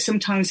 that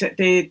sometimes that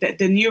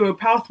the neural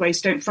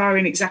pathways don't fire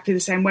in exactly the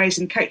same ways,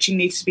 and coaching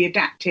needs to be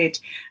adapted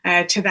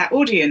to that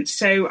audience.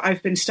 So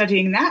I've been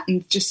studying that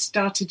and just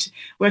started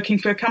working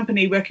for a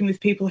company, working with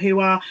people who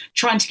are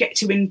trying to get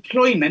to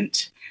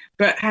employment,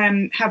 but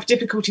have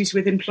difficulties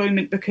with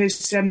employment because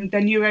they're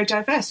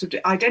neurodiverse, would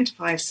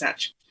identify as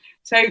such.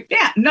 So,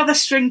 yeah, another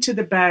string to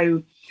the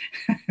bow.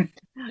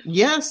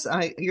 Yes,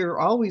 you're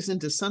always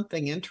into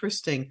something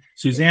interesting.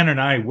 Suzanne and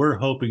I were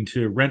hoping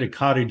to rent a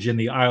cottage in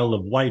the Isle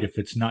of Wight if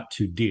it's not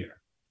too dear.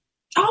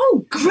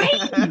 Oh, great.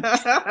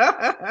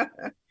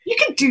 You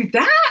can do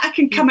that. I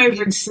can come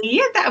over and see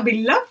you. That would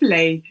be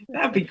lovely.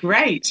 That would be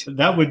great.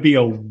 That would be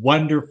a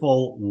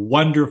wonderful,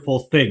 wonderful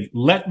thing.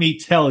 Let me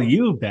tell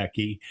you,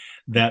 Becky,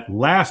 that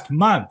last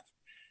month,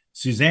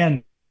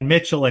 Suzanne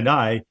Mitchell and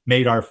I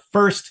made our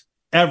first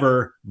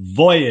ever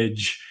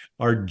voyage,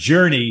 our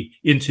journey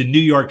into New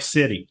York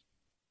City.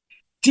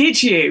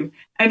 Did you?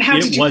 And how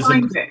did you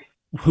find it?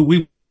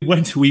 We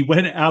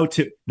went out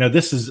to, now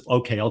this is,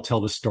 okay, I'll tell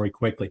this story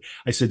quickly.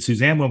 I said,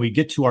 Suzanne, when we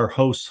get to our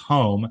host's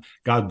home,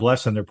 God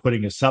bless them, they're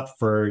putting us up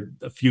for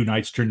a few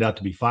nights, turned out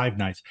to be 5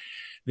 nights.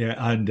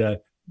 And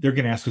they're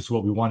going to ask us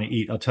what we want to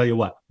eat. I'll tell you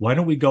what, why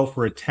don't we go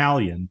for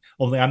Italian?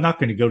 Only I'm not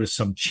going to go to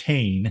some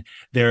chain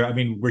there. I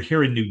mean, we're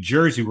here in New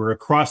Jersey. We're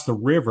across the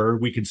river.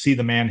 We can see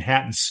the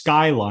Manhattan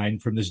skyline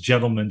from this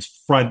gentleman's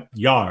front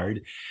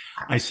yard.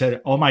 I said,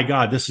 oh my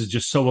God, this is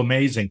just so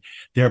amazing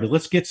there, but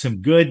let's get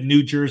some good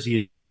New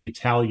Jersey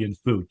Italian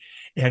food.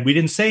 And we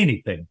didn't say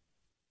anything,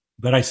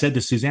 but I said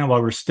to Suzanne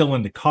while we're still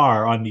in the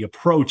car on the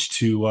approach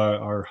to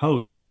our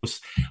host,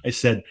 I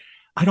said,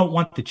 I don't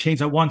want the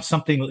chains. I want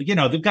something,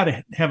 they've got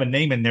to have a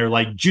name in there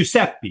like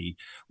Giuseppe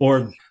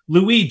or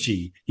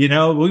Luigi.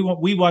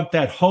 We want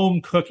that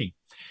home cooking.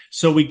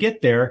 So we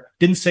get there,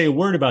 didn't say a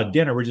word about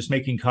dinner. We're just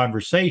making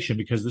conversation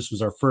because this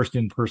was our first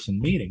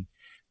in-person meeting.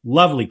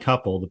 Lovely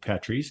couple, the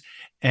Petries.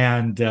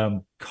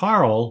 And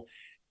Carl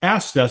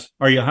asked us,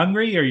 are you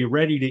hungry? Are you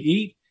ready to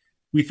eat?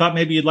 We thought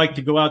maybe you'd like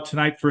to go out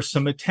tonight for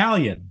some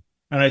Italian.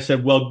 And I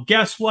said, well,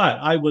 guess what?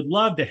 I would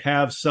love to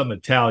have some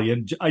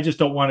Italian. I just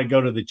don't want to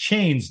go to the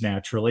chains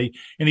naturally.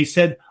 And he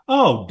said,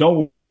 oh,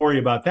 don't worry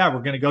about that.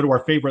 We're going to go to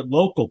our favorite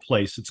local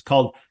place. It's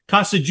called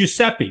Casa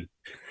Giuseppe.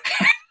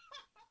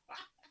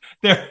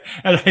 There.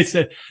 And I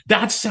said,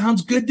 that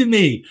sounds good to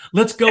me.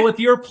 Let's go with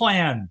your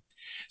plan.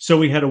 So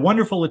we had a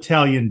wonderful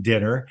Italian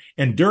dinner.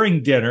 And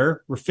during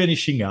dinner, we're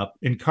finishing up.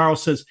 And Carl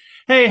says,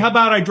 hey, how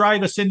about I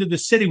drive us into the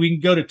city? We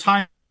can go to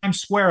Times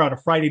Square on a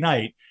Friday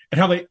night. And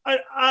I'm like,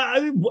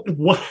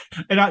 what?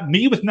 And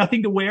me with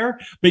nothing to wear?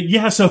 But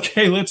yes,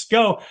 okay, let's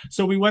go.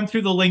 So we went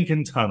through the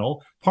Lincoln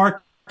Tunnel,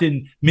 parked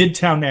in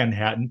Midtown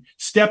Manhattan,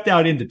 stepped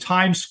out into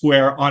Times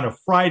Square on a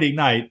Friday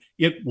night.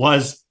 It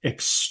was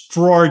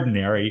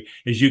extraordinary,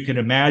 as you can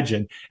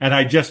imagine. And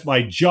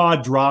my jaw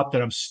dropped,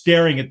 and I'm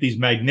staring at these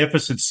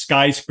magnificent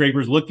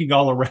skyscrapers, looking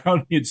all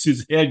around me. And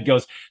Suzanne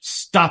goes,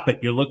 stop it.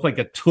 You look like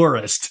a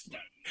tourist.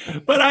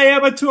 But I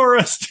am a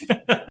tourist.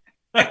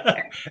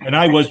 And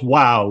I was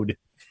wowed.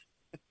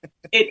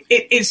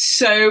 It is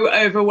so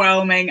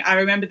overwhelming. I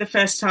remember the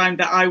first time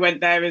that I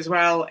went there as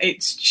well.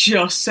 It's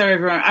just so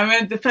overwhelming. I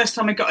remember the first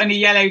time I got in a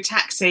yellow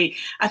taxi.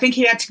 I think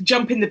he had to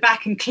jump in the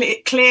back and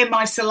clear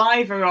my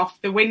saliva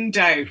off the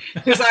window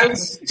because I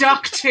was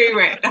stuck to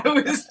it.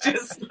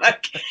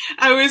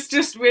 I was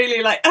just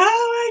really like,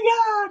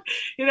 oh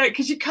my God,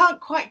 because you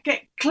can't quite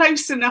get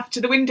close enough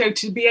to the window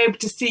to be able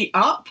to see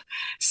up.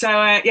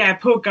 So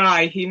poor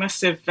guy. He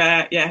must have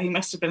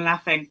been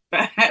laughing.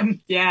 But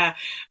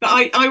but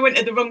I went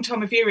at the wrong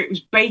time of year. It was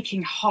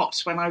baking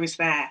hot when I was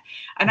there,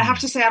 and I have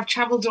to say I've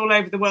traveled all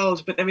over the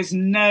world, but there is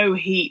no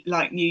heat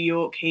like New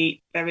York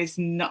heat. There is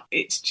not.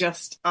 It's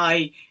just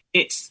really.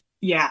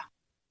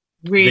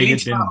 They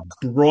had been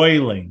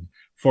broiling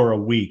for a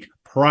week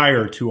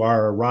prior to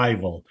our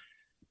arrival.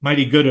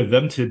 Mighty good of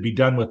them to be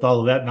done with all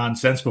of that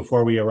nonsense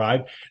before we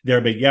arrived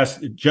there. But yes,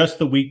 just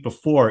the week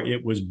before,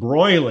 it was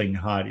broiling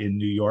hot in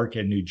New York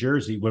and New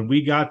Jersey. When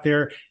we got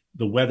there,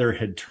 the weather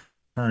had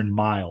turned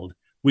mild.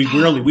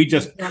 We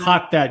just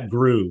caught that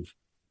groove.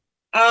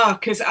 Oh,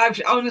 because I've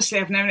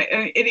known it.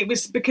 And it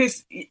was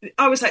because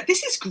I was like,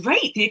 this is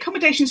great. The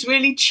accommodation's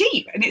really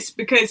cheap. And it's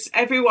because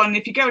everyone,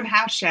 if you go and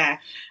house share,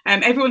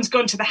 everyone's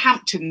gone to the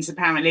Hamptons,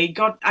 apparently.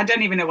 God, I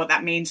don't even know what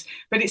that means,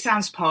 but it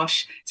sounds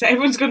posh. So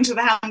everyone's gone to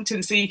the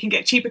Hamptons so you can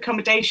get cheap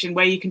accommodation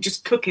where you can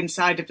just cook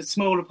inside of a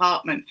small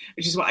apartment,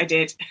 which is what I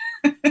did.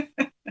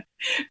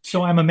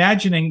 So I'm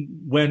imagining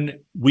when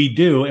we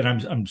do, and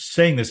I'm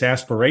saying this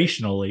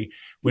aspirationally,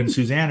 when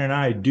Suzanne and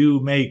I do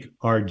make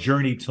our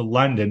journey to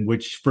London,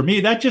 which for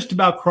me, that just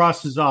about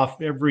crosses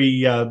off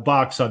every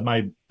box on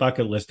my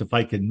bucket list. If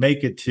I can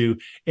make it to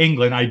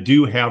England, I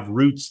do have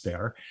roots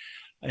there.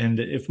 And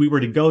if we were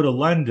to go to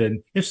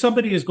London, if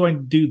somebody is going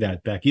to do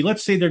that, Becky,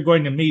 let's say they're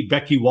going to meet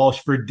Becky Walsh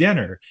for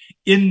dinner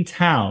in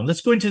town. Let's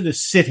go into the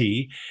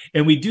city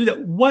and we do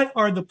that. What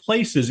are the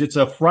places? It's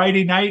a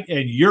Friday night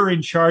and you're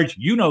in charge.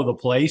 You know the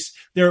place.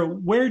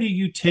 Where do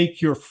you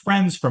take your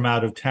friends from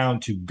out of town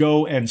to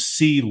go and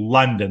see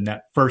London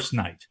that first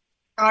night?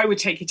 I would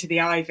take you to the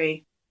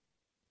Ivy.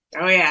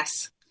 Oh,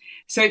 yes.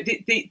 So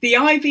the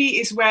Ivy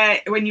is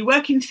where, when you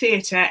work in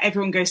theatre,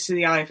 everyone goes to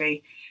the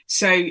Ivy.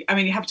 So, I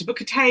mean, you have to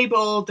book a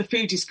table. The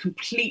food is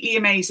completely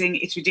amazing.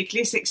 It's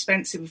ridiculously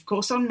expensive. Of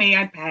course, on me,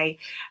 I'd pay.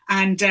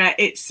 And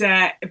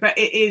but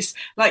it is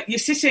like you're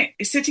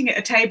sitting at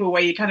a table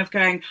where you're kind of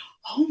going,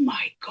 oh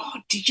my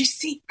God, did you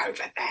see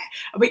over there?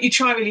 But you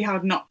try really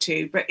hard not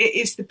to. But it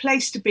is the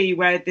place to be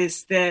where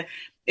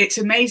it's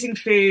amazing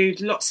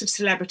food, lots of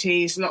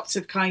celebrities, lots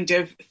of kind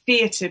of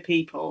theatre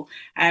people.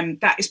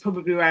 That is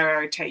probably where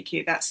I would take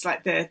you.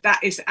 That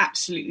is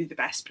absolutely the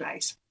best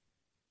place.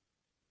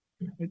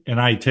 And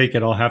I take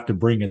it I'll have to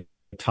bring a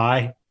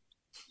tie?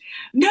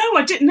 No,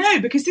 I didn't know,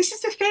 because this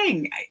is the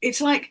thing.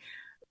 It's like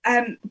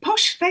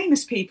posh,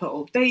 famous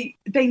people, they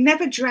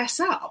never dress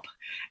up.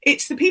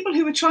 It's the people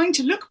who are trying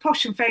to look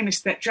posh and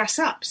famous that dress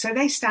up, so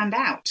they stand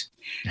out.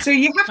 So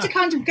you have to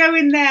kind of go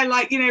in there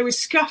like, with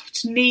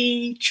scuffed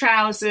knee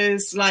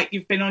trousers, like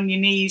you've been on your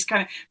knees,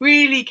 kind of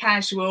really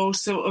casual,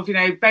 sort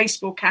of,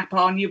 baseball cap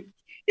on. You'll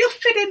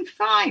fit in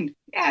fine.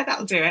 Yeah,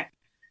 that'll do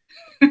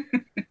it.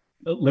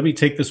 Let me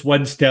take this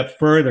one step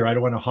further. I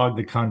don't want to hog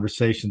the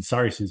conversation.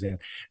 Sorry, Suzanne,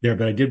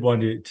 but I did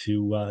want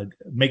to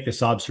make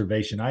this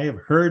observation. I have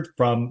heard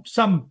from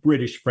some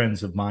British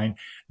friends of mine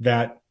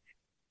that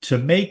to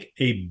make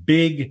a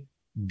big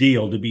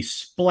deal, to be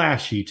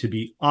splashy, to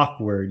be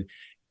awkward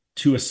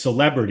to a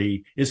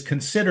celebrity is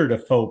considered a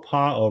faux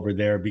pas over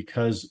there,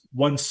 because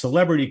one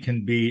celebrity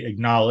can be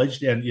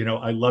acknowledged and,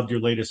 I loved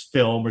your latest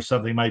film or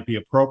something might be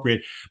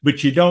appropriate,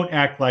 but you don't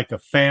act like a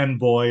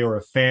fanboy or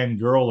a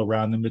fangirl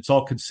around them. It's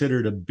all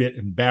considered a bit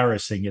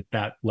embarrassing at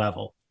that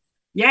level.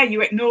 Yeah,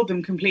 you ignore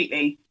them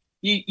completely.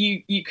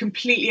 You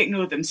completely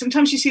ignore them.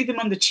 Sometimes you see them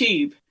on the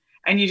tube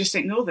and you just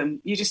ignore them.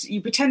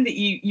 You pretend that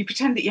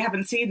you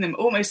haven't seen them,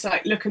 almost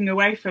like looking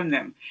away from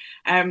them.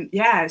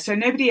 So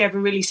nobody ever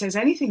really says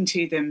anything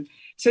to them.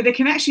 So they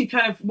can actually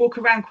kind of walk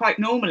around quite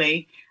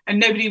normally and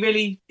nobody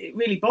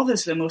really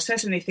bothers them or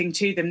says anything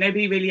to them.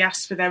 Nobody really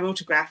asks for their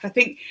autograph. I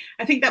think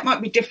that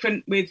might be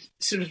different with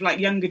sort of like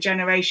younger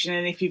generation.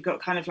 And if you've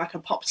got kind of like a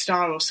pop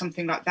star or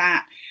something like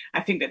that, I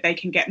think that they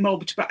can get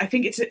mobbed. But I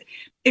think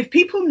if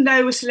people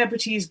know a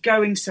celebrity is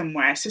going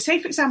somewhere. So say,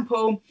 for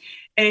example,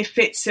 if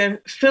it's a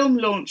film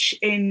launch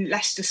in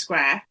Leicester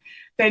Square,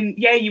 then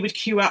yeah, you would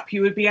queue up,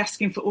 you would be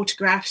asking for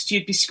autographs,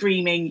 you'd be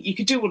screaming, you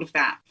could do all of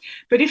that.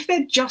 But if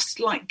they're just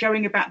like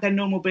going about their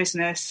normal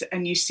business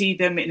and you see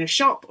them in a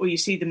shop or you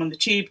see them on the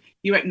tube,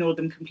 you ignore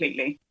them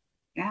completely.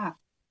 Yeah.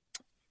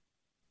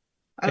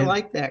 I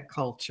like that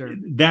culture.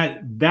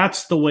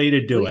 That's the way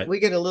to do it. We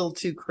get a little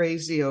too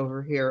crazy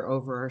over here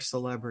over our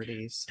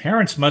celebrities.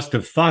 Parents must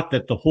have thought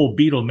that the whole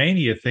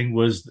Beatlemania thing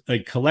was a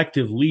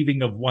collective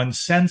leaving of one's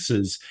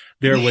senses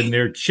there when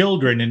their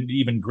children and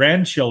even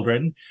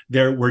grandchildren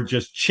were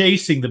just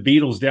chasing the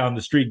Beatles down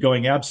the street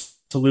going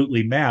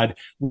absolutely mad.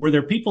 Were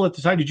there people at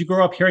the time, did you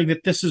grow up hearing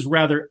that this is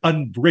rather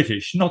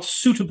un-British, not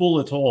suitable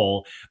at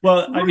all?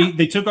 Well, I mean,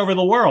 they took over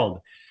the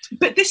world.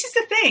 But this is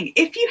the thing.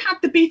 If you had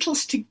the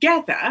Beatles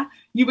together,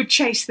 you would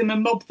chase them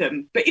and mob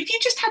them. But if you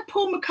just had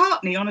Paul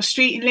McCartney on a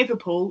street in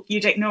Liverpool,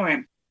 you'd ignore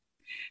him.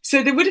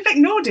 So they would have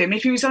ignored him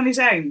if he was on his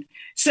own.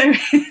 So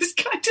it's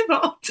kind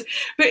of odd.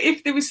 But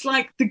if there was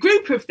like the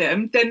group of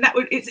them, then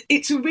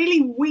it's a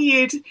really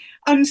weird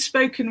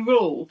unspoken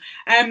rule.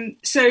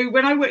 So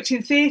when I worked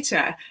in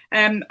theatre,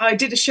 I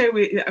did a show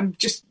with,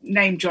 just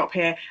name drop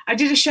here, I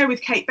did a show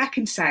with Kate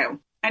Beckinsale.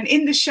 And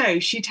in the show,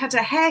 she'd had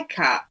her hair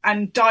cut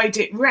and dyed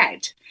it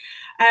red.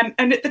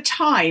 And at the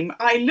time,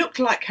 I looked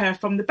like her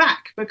from the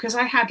back because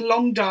I had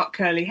long, dark,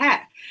 curly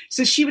hair.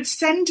 So she would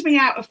send me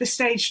out of the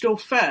stage door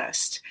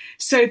first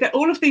so that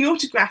all of the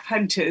autograph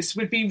hunters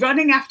would be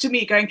running after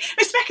me going,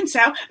 Miss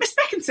Beckinsale, Miss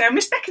Beckinsale,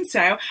 Miss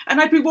Beckinsale.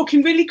 And I'd be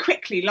walking really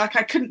quickly like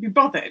I couldn't be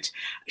bothered.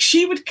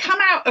 She would come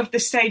out of the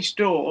stage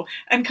door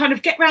and kind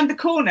of get round the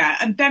corner.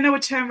 And then I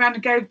would turn around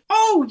and go,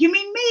 oh, you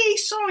mean me?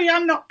 Sorry,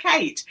 I'm not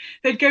Kate.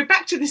 They'd go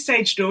back to the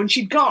stage door and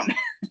she'd gone.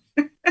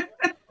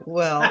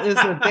 Well, isn't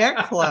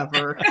that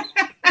clever?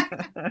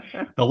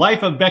 The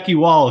Life of Becky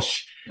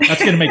Walsh.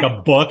 That's going to make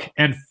a book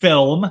and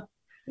film.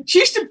 She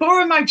used to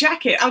borrow my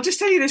jacket. I'll just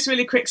tell you this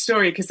really quick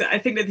story because I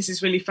think that this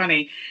is really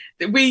funny.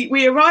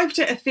 We arrived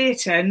at a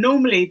theatre.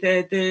 Normally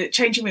the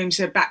changing rooms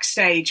are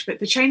backstage, but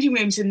the changing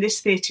rooms in this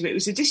theatre,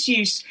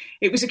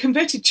 it was a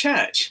converted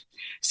church.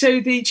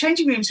 So the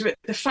changing rooms were at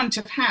the front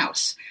of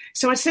house.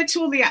 So I said to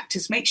all the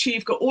actors, make sure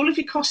you've got all of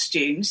your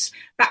costumes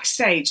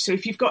backstage. So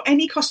if you've got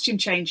any costume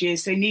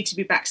changes, they need to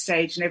be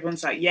backstage. And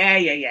everyone's like,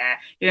 yeah.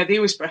 They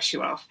always brush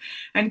you off.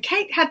 And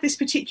Kate had this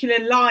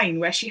particular line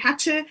where she had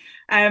to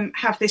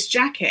have this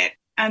jacket.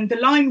 And the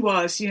line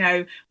was,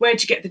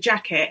 where'd you get the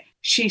jacket?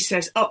 She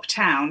says,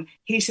 uptown.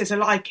 He says, I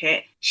like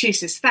it. She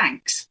says,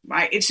 thanks.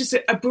 right? It's just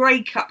a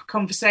breakup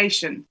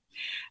conversation.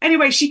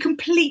 Anyway, she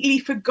completely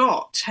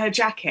forgot her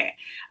jacket,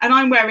 and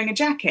I'm wearing a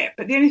jacket.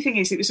 But the only thing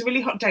is, it was a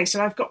really hot day,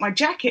 so I've got my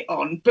jacket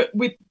on, but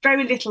with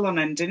very little on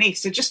underneath,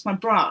 so just my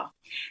bra.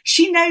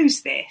 She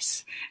knows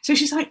this. So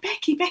she's like,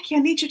 Becky, I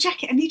need your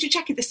jacket.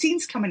 The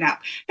scene's coming up.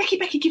 Becky,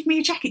 give me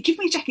a jacket. Give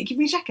me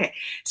a jacket.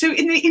 So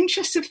in the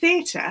interest of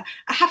theatre,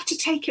 I have to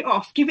take it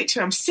off, give it to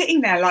her. I'm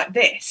sitting there like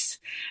this,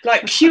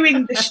 like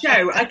cueing the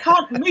show. I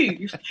can't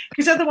move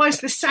because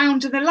otherwise the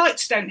sound and the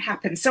lights don't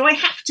happen. So I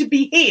have to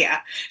be here.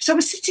 So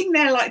I'm sitting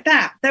there like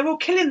that. They're all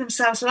killing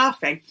themselves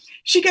laughing.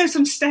 She goes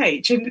on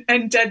stage and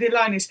the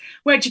line is,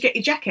 where'd you get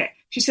your jacket?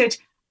 She said,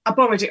 I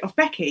borrowed it off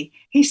Becky.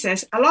 He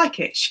says, I like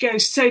it. She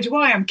goes, so do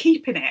I. I'm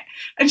keeping it.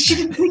 And she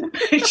didn't think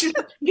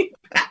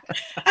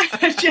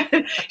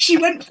that. She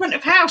went front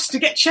of house to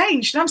get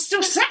changed. And I'm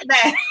still sat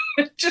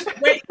there just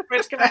waiting for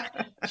her to come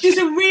out. She's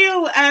a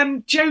real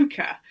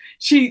joker.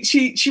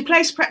 She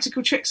plays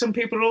practical tricks on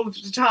people all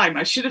the time.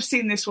 I should have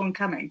seen this one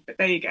coming, but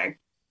there you go.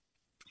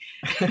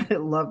 I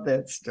love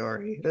that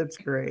story. That's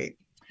great.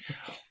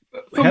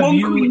 From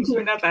one queen to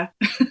another.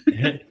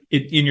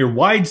 In your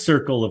wide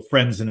circle of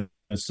friends and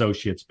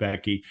associates,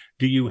 Becky,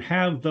 do you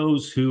have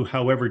those who,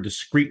 however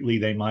discreetly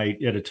they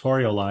might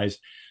editorialize,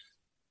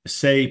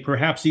 say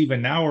perhaps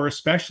even now or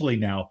especially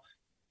now,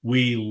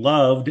 we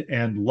loved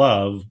and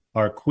love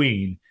our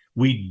queen,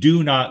 we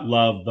do not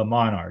love the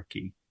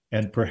monarchy,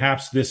 and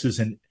perhaps this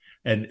is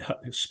and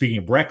speaking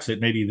of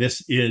Brexit, maybe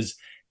this is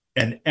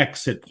an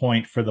exit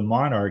point for the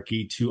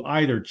monarchy to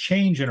either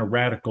change in a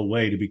radical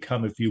way to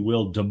become, if you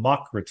will,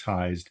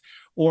 democratized,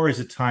 or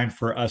is it time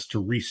for us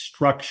to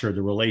restructure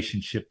the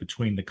relationship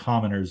between the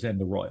commoners and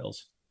the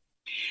royals?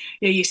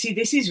 Yeah, you see,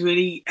 this is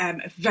really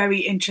a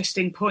very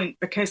interesting point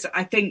because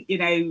I think,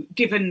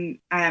 given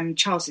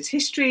Charles's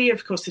history,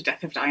 of course, the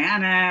death of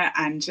Diana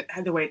and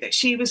the way that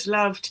she was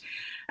loved,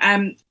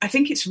 I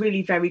think it's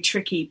really very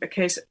tricky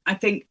because I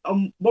think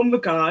on one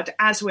regard,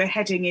 as we're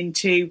heading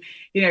into,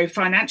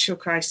 financial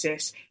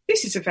crisis,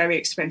 this is a very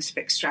expensive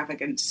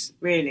extravagance,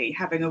 really,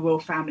 having a royal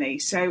family.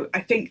 So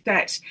I think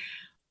that,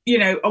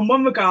 on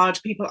one regard,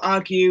 people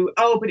argue,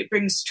 but it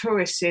brings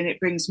tourists in, it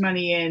brings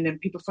money in, and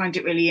people find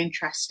it really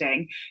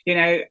interesting.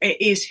 It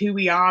is who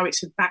we are.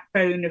 It's the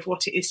backbone of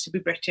what it is to be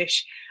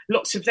British.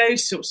 Lots of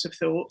those sorts of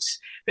thoughts.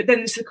 But then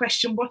there's the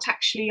question, what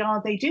actually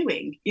are they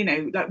doing?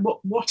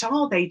 What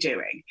are they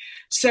doing?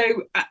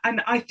 So,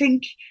 and I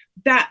think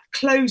that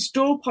closed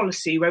door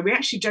policy where we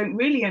actually don't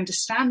really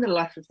understand the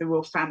life of the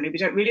royal family, we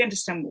don't really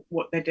understand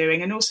what they're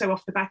doing, and also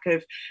off the back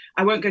of,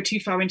 I won't go too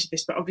far into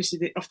this, but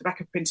obviously off the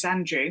back of Prince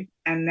Andrew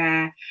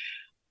and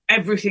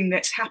everything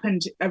that's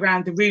happened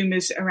around the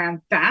rumours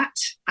around that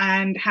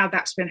and how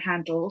that's been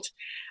handled,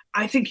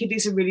 I think it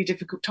is a really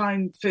difficult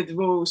time for the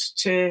royals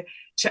to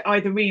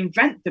either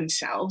reinvent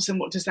themselves, and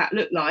what does that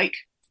look like?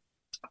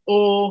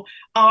 Or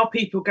are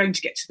people going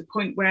to get to the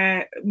point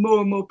where more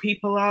and more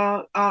people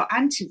are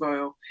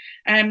anti-royal?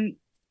 And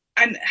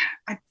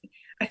I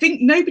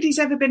think nobody's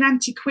ever been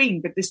anti-queen,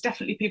 but there's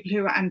definitely people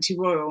who are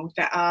anti-royal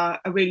that are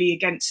really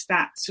against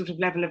that sort of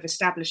level of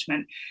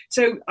establishment.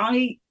 So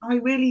I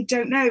really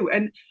don't know.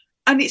 And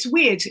it's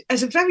weird,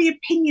 as a very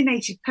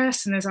opinionated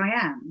person as I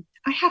am,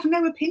 I have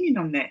no opinion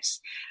on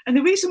this. And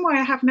the reason why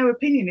I have no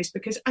opinion is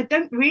because I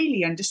don't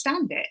really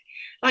understand it.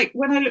 Like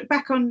when I look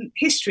back on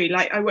history,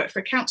 like I work for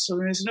a council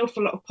and there's an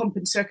awful lot of pomp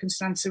and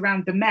circumstance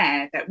around the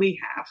mayor that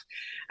we have.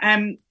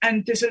 And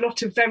there's a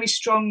lot of very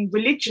strong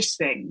religious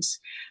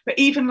things. But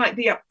even like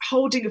the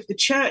upholding of the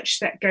church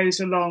that goes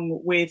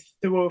along with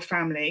the royal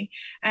family,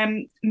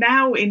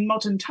 now in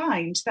modern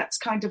times, that's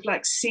kind of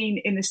like seen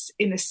in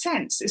a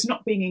sense as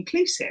not being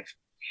inclusive.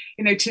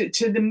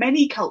 To the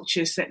many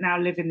cultures that now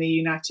live in the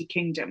United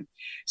Kingdom.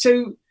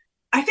 So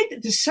I think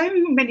that there's so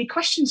many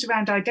questions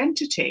around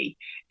identity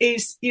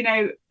is,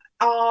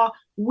 are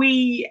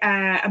we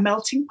a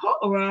melting pot,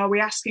 or are we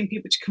asking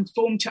people to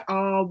conform to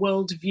our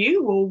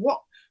worldview, or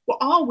what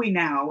are we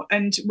now?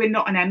 And we're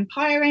not an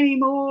empire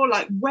anymore,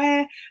 like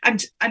where,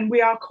 and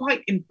we are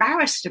quite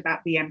embarrassed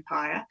about the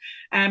empire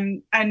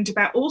and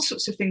about all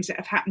sorts of things that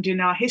have happened in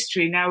our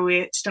history. Now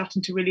we're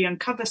starting to really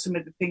uncover some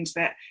of the things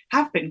that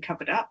have been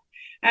covered up.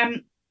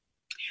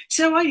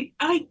 So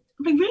I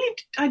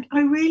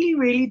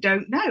really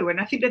don't know.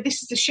 And I think that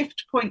this is a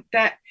shift point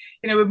that,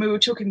 when we were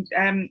talking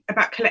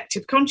about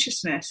collective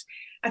consciousness,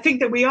 I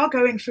think that we are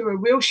going through a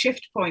real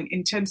shift point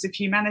in terms of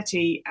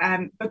humanity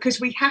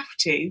because we have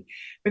to,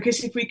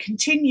 because if we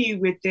continue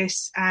with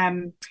this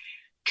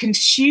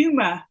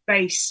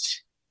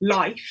consumer-based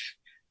life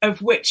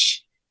of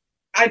which,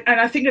 and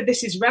I think that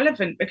this is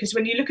relevant because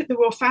when you look at the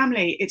royal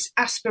family, it's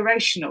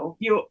aspirational.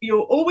 You're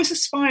always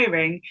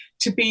aspiring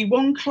to be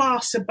one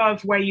class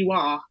above where you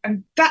are.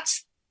 And that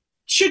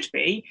should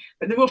be,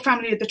 but the royal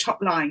family are the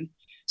top line.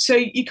 So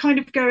you kind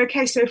of go,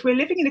 okay, so if we're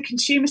living in a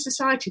consumer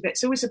society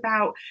that's always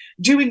about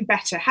doing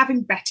better,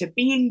 having better,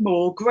 being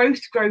more,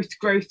 growth,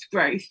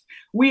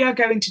 we are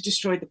going to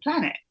destroy the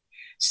planet.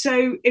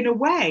 So in a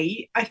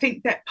way, I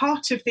think that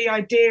part of the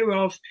idea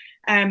of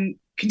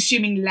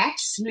consuming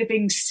less,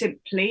 living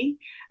simply,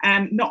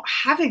 not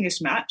having as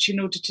much in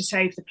order to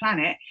save the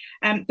planet,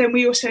 then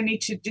we also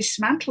need to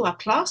dismantle our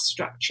class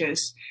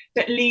structures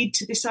that lead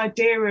to this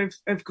idea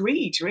of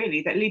greed,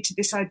 really, that lead to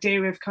this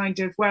idea of kind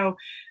of,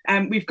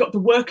 we've got the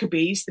worker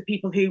bees, the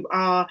people who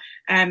are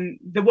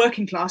the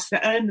working class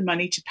that earn the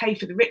money to pay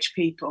for the rich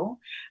people.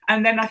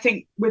 And then I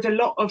think with a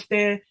lot of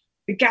the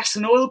gas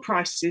and oil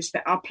prices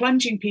that are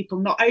plunging people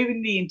not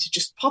only into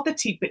just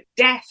poverty, but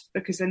death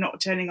because they're not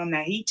turning on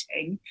their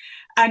heating.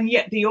 And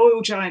yet the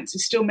oil giants are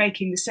still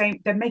making the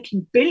same, they're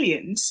making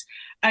billions.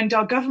 And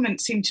our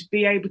government seem to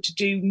be able to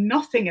do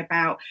nothing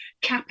about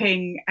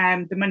capping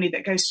the money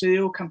that goes to the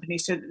oil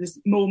companies so that there's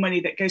more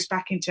money that goes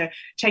back into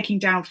taking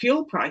down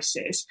fuel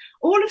prices.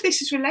 All of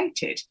this is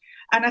related.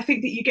 And I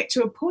think that you get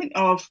to a point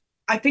of,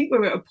 I think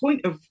we're at a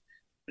point of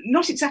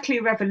not exactly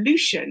a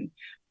revolution,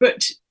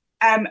 but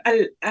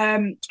a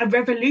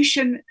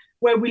revolution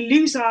where we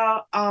lose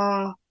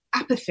our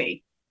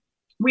apathy.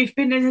 We've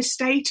been in a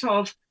state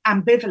of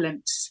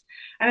ambivalence.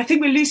 And I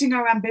think we're losing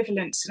our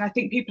ambivalence. And I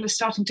think people are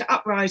starting to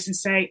uprise and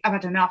say, I've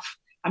had enough.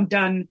 I'm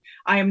done.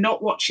 I am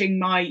not watching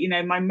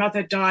my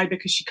mother die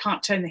because she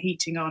can't turn the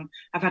heating on.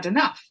 I've had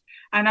enough.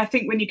 And I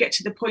think when you get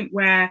to the point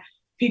where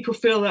people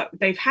feel that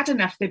they've had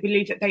enough, they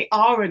believe that they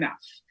are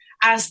enough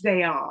as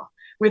they are,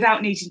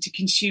 without needing to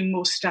consume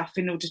more stuff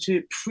in order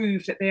to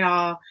prove that they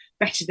are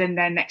better than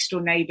their next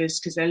door neighbours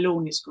because their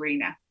lawn is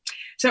greener.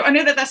 So I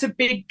know that that's a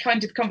big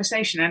kind of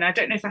conversation, and I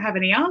don't know if I have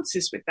any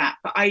answers with that,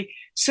 but I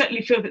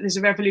certainly feel that there's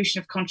a revolution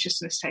of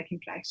consciousness taking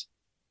place.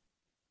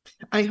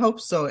 I hope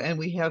so. And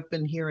we have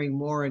been hearing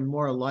more and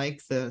more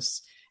like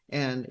this.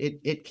 And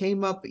it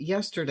came up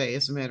yesterday,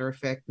 as a matter of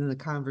fact, in the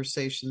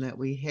conversation that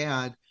we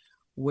had,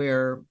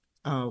 where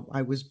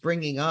I was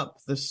bringing up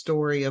the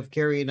story of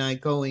Gary and I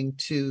going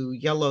to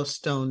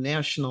Yellowstone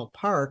National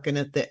Park. And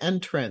at the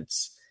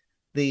entrance,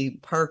 the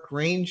park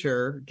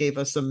ranger gave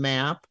us a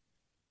map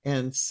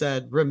and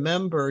said,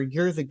 remember,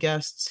 you're the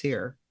guests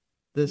here.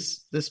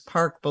 This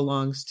park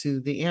belongs to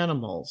the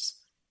animals.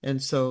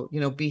 And so,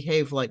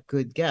 behave like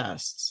good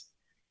guests.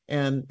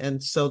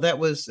 And so that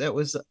was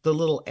the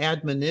little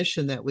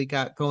admonition that we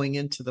got going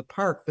into the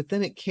park. But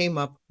then it came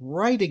up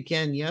right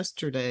again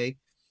yesterday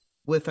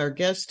with our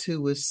guest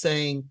who was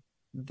saying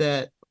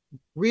that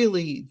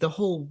really the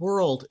whole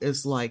world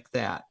is like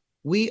that.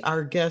 We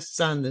are guests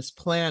on this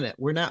planet.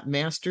 We're not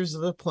masters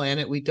of the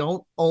planet. We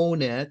don't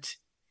own it.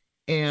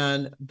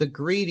 And the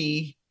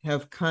greedy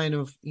have kind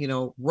of,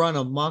 run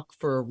amok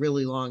for a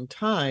really long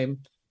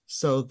time,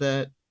 so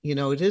that,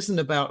 it isn't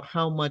about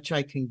how much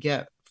I can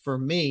get for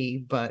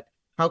me, but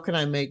how can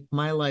I make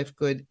my life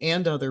good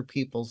and other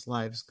people's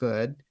lives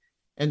good?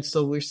 And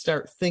so we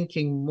start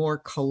thinking more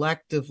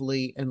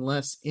collectively and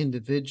less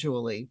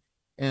individually.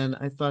 And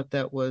I thought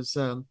that was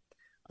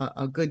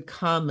a good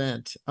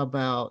comment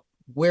about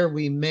where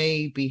we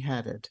may be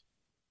headed.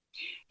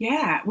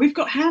 Yeah, we've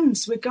got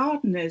hands. We're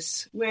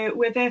gardeners.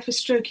 We're there for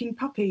stroking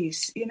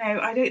puppies.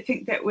 I don't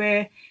think that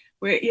we're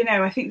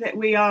I think that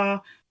we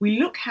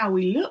look how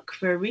we look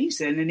for a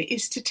reason, and it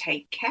is to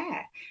take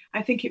care.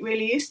 I think it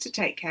really is to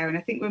take care. And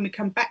I think when we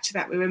come back to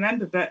that, we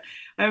remember. But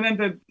I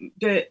remember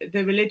the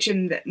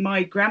religion that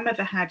my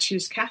grandmother had. She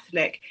was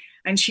Catholic,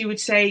 and she would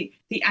say,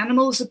 the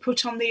animals are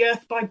put on the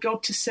earth by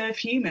God to serve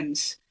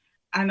humans.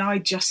 And I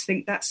just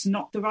think that's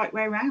not the right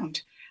way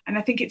around. And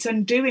I think it's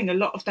undoing a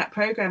lot of that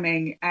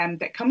programming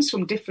that comes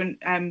from different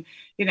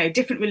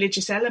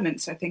religious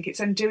elements. I think it's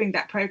undoing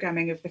that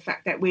programming of the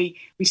fact that we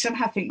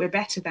somehow think we're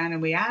better than,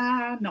 and we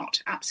are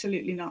not.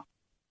 Absolutely not.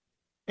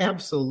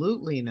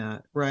 Absolutely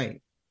not.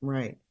 Right.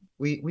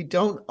 We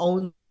don't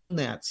own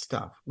that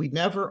stuff. We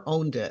never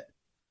owned it.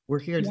 We're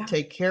here to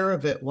take care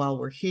of it while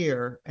we're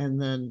here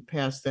and then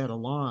pass that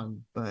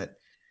along. But,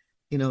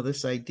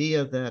 this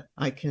idea that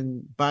I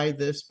can buy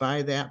this,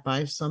 buy that,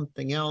 buy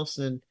something else,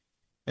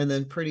 and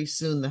then pretty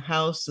soon the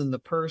house and the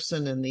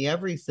person and the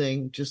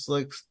everything just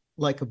looks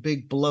like a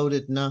big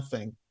bloated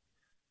nothing.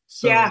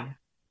 So,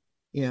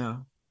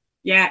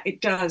 yeah,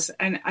 it does.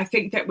 And I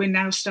think that we're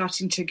now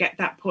starting to get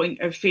that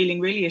point of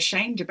feeling really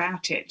ashamed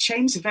about it.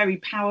 Shame's a very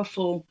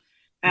powerful,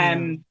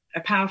 a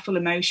powerful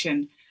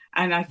emotion.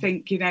 And I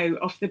think,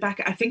 off the back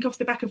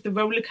of the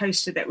roller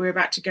coaster that we're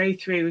about to go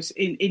through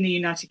in the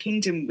United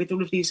Kingdom with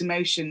all of these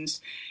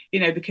emotions,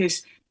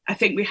 because I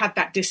think we had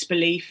that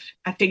disbelief.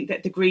 I think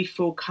that the grief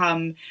will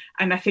come.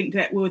 And I think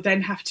that we'll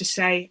then have to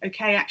say,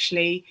 okay,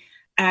 actually,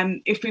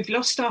 if we've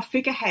lost our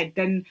figurehead,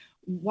 then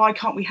why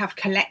can't we have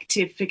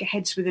collective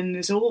figureheads within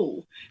us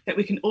all, that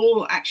we can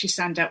all actually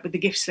stand up with the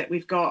gifts that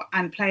we've got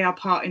and play our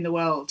part in the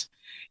world?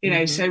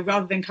 So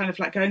rather than kind of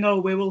like going, oh,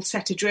 we're all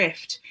set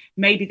adrift,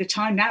 maybe the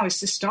time now is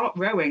to start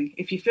rowing.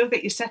 If you feel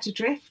that you're set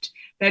adrift,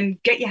 then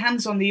get your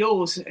hands on the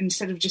oars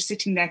instead of just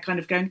sitting there kind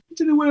of going, I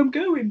don't know where I'm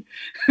going,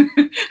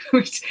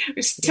 which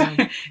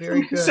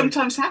very good.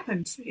 Sometimes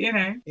happens,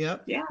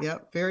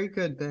 Yep. Very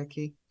good,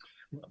 Becky.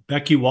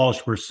 Becky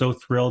Walsh, we're so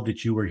thrilled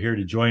that you were here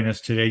to join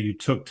us today. You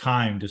took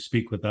time to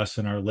speak with us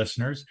and our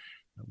listeners.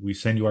 We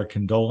send you our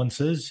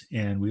condolences,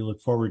 and we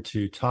look forward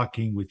to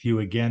talking with you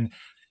again.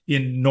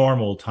 in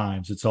normal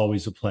times. It's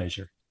always a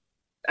pleasure.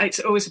 It's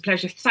always a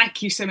pleasure.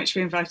 Thank you so much for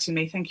inviting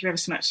me. Thank you ever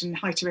so much. And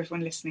hi to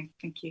everyone listening.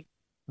 Thank you.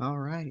 All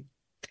right.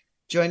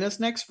 Join us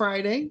next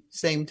Friday,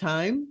 same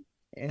time,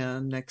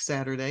 and next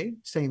Saturday,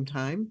 same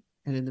time.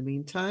 And in the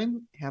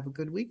meantime, have a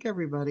good week,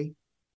 everybody.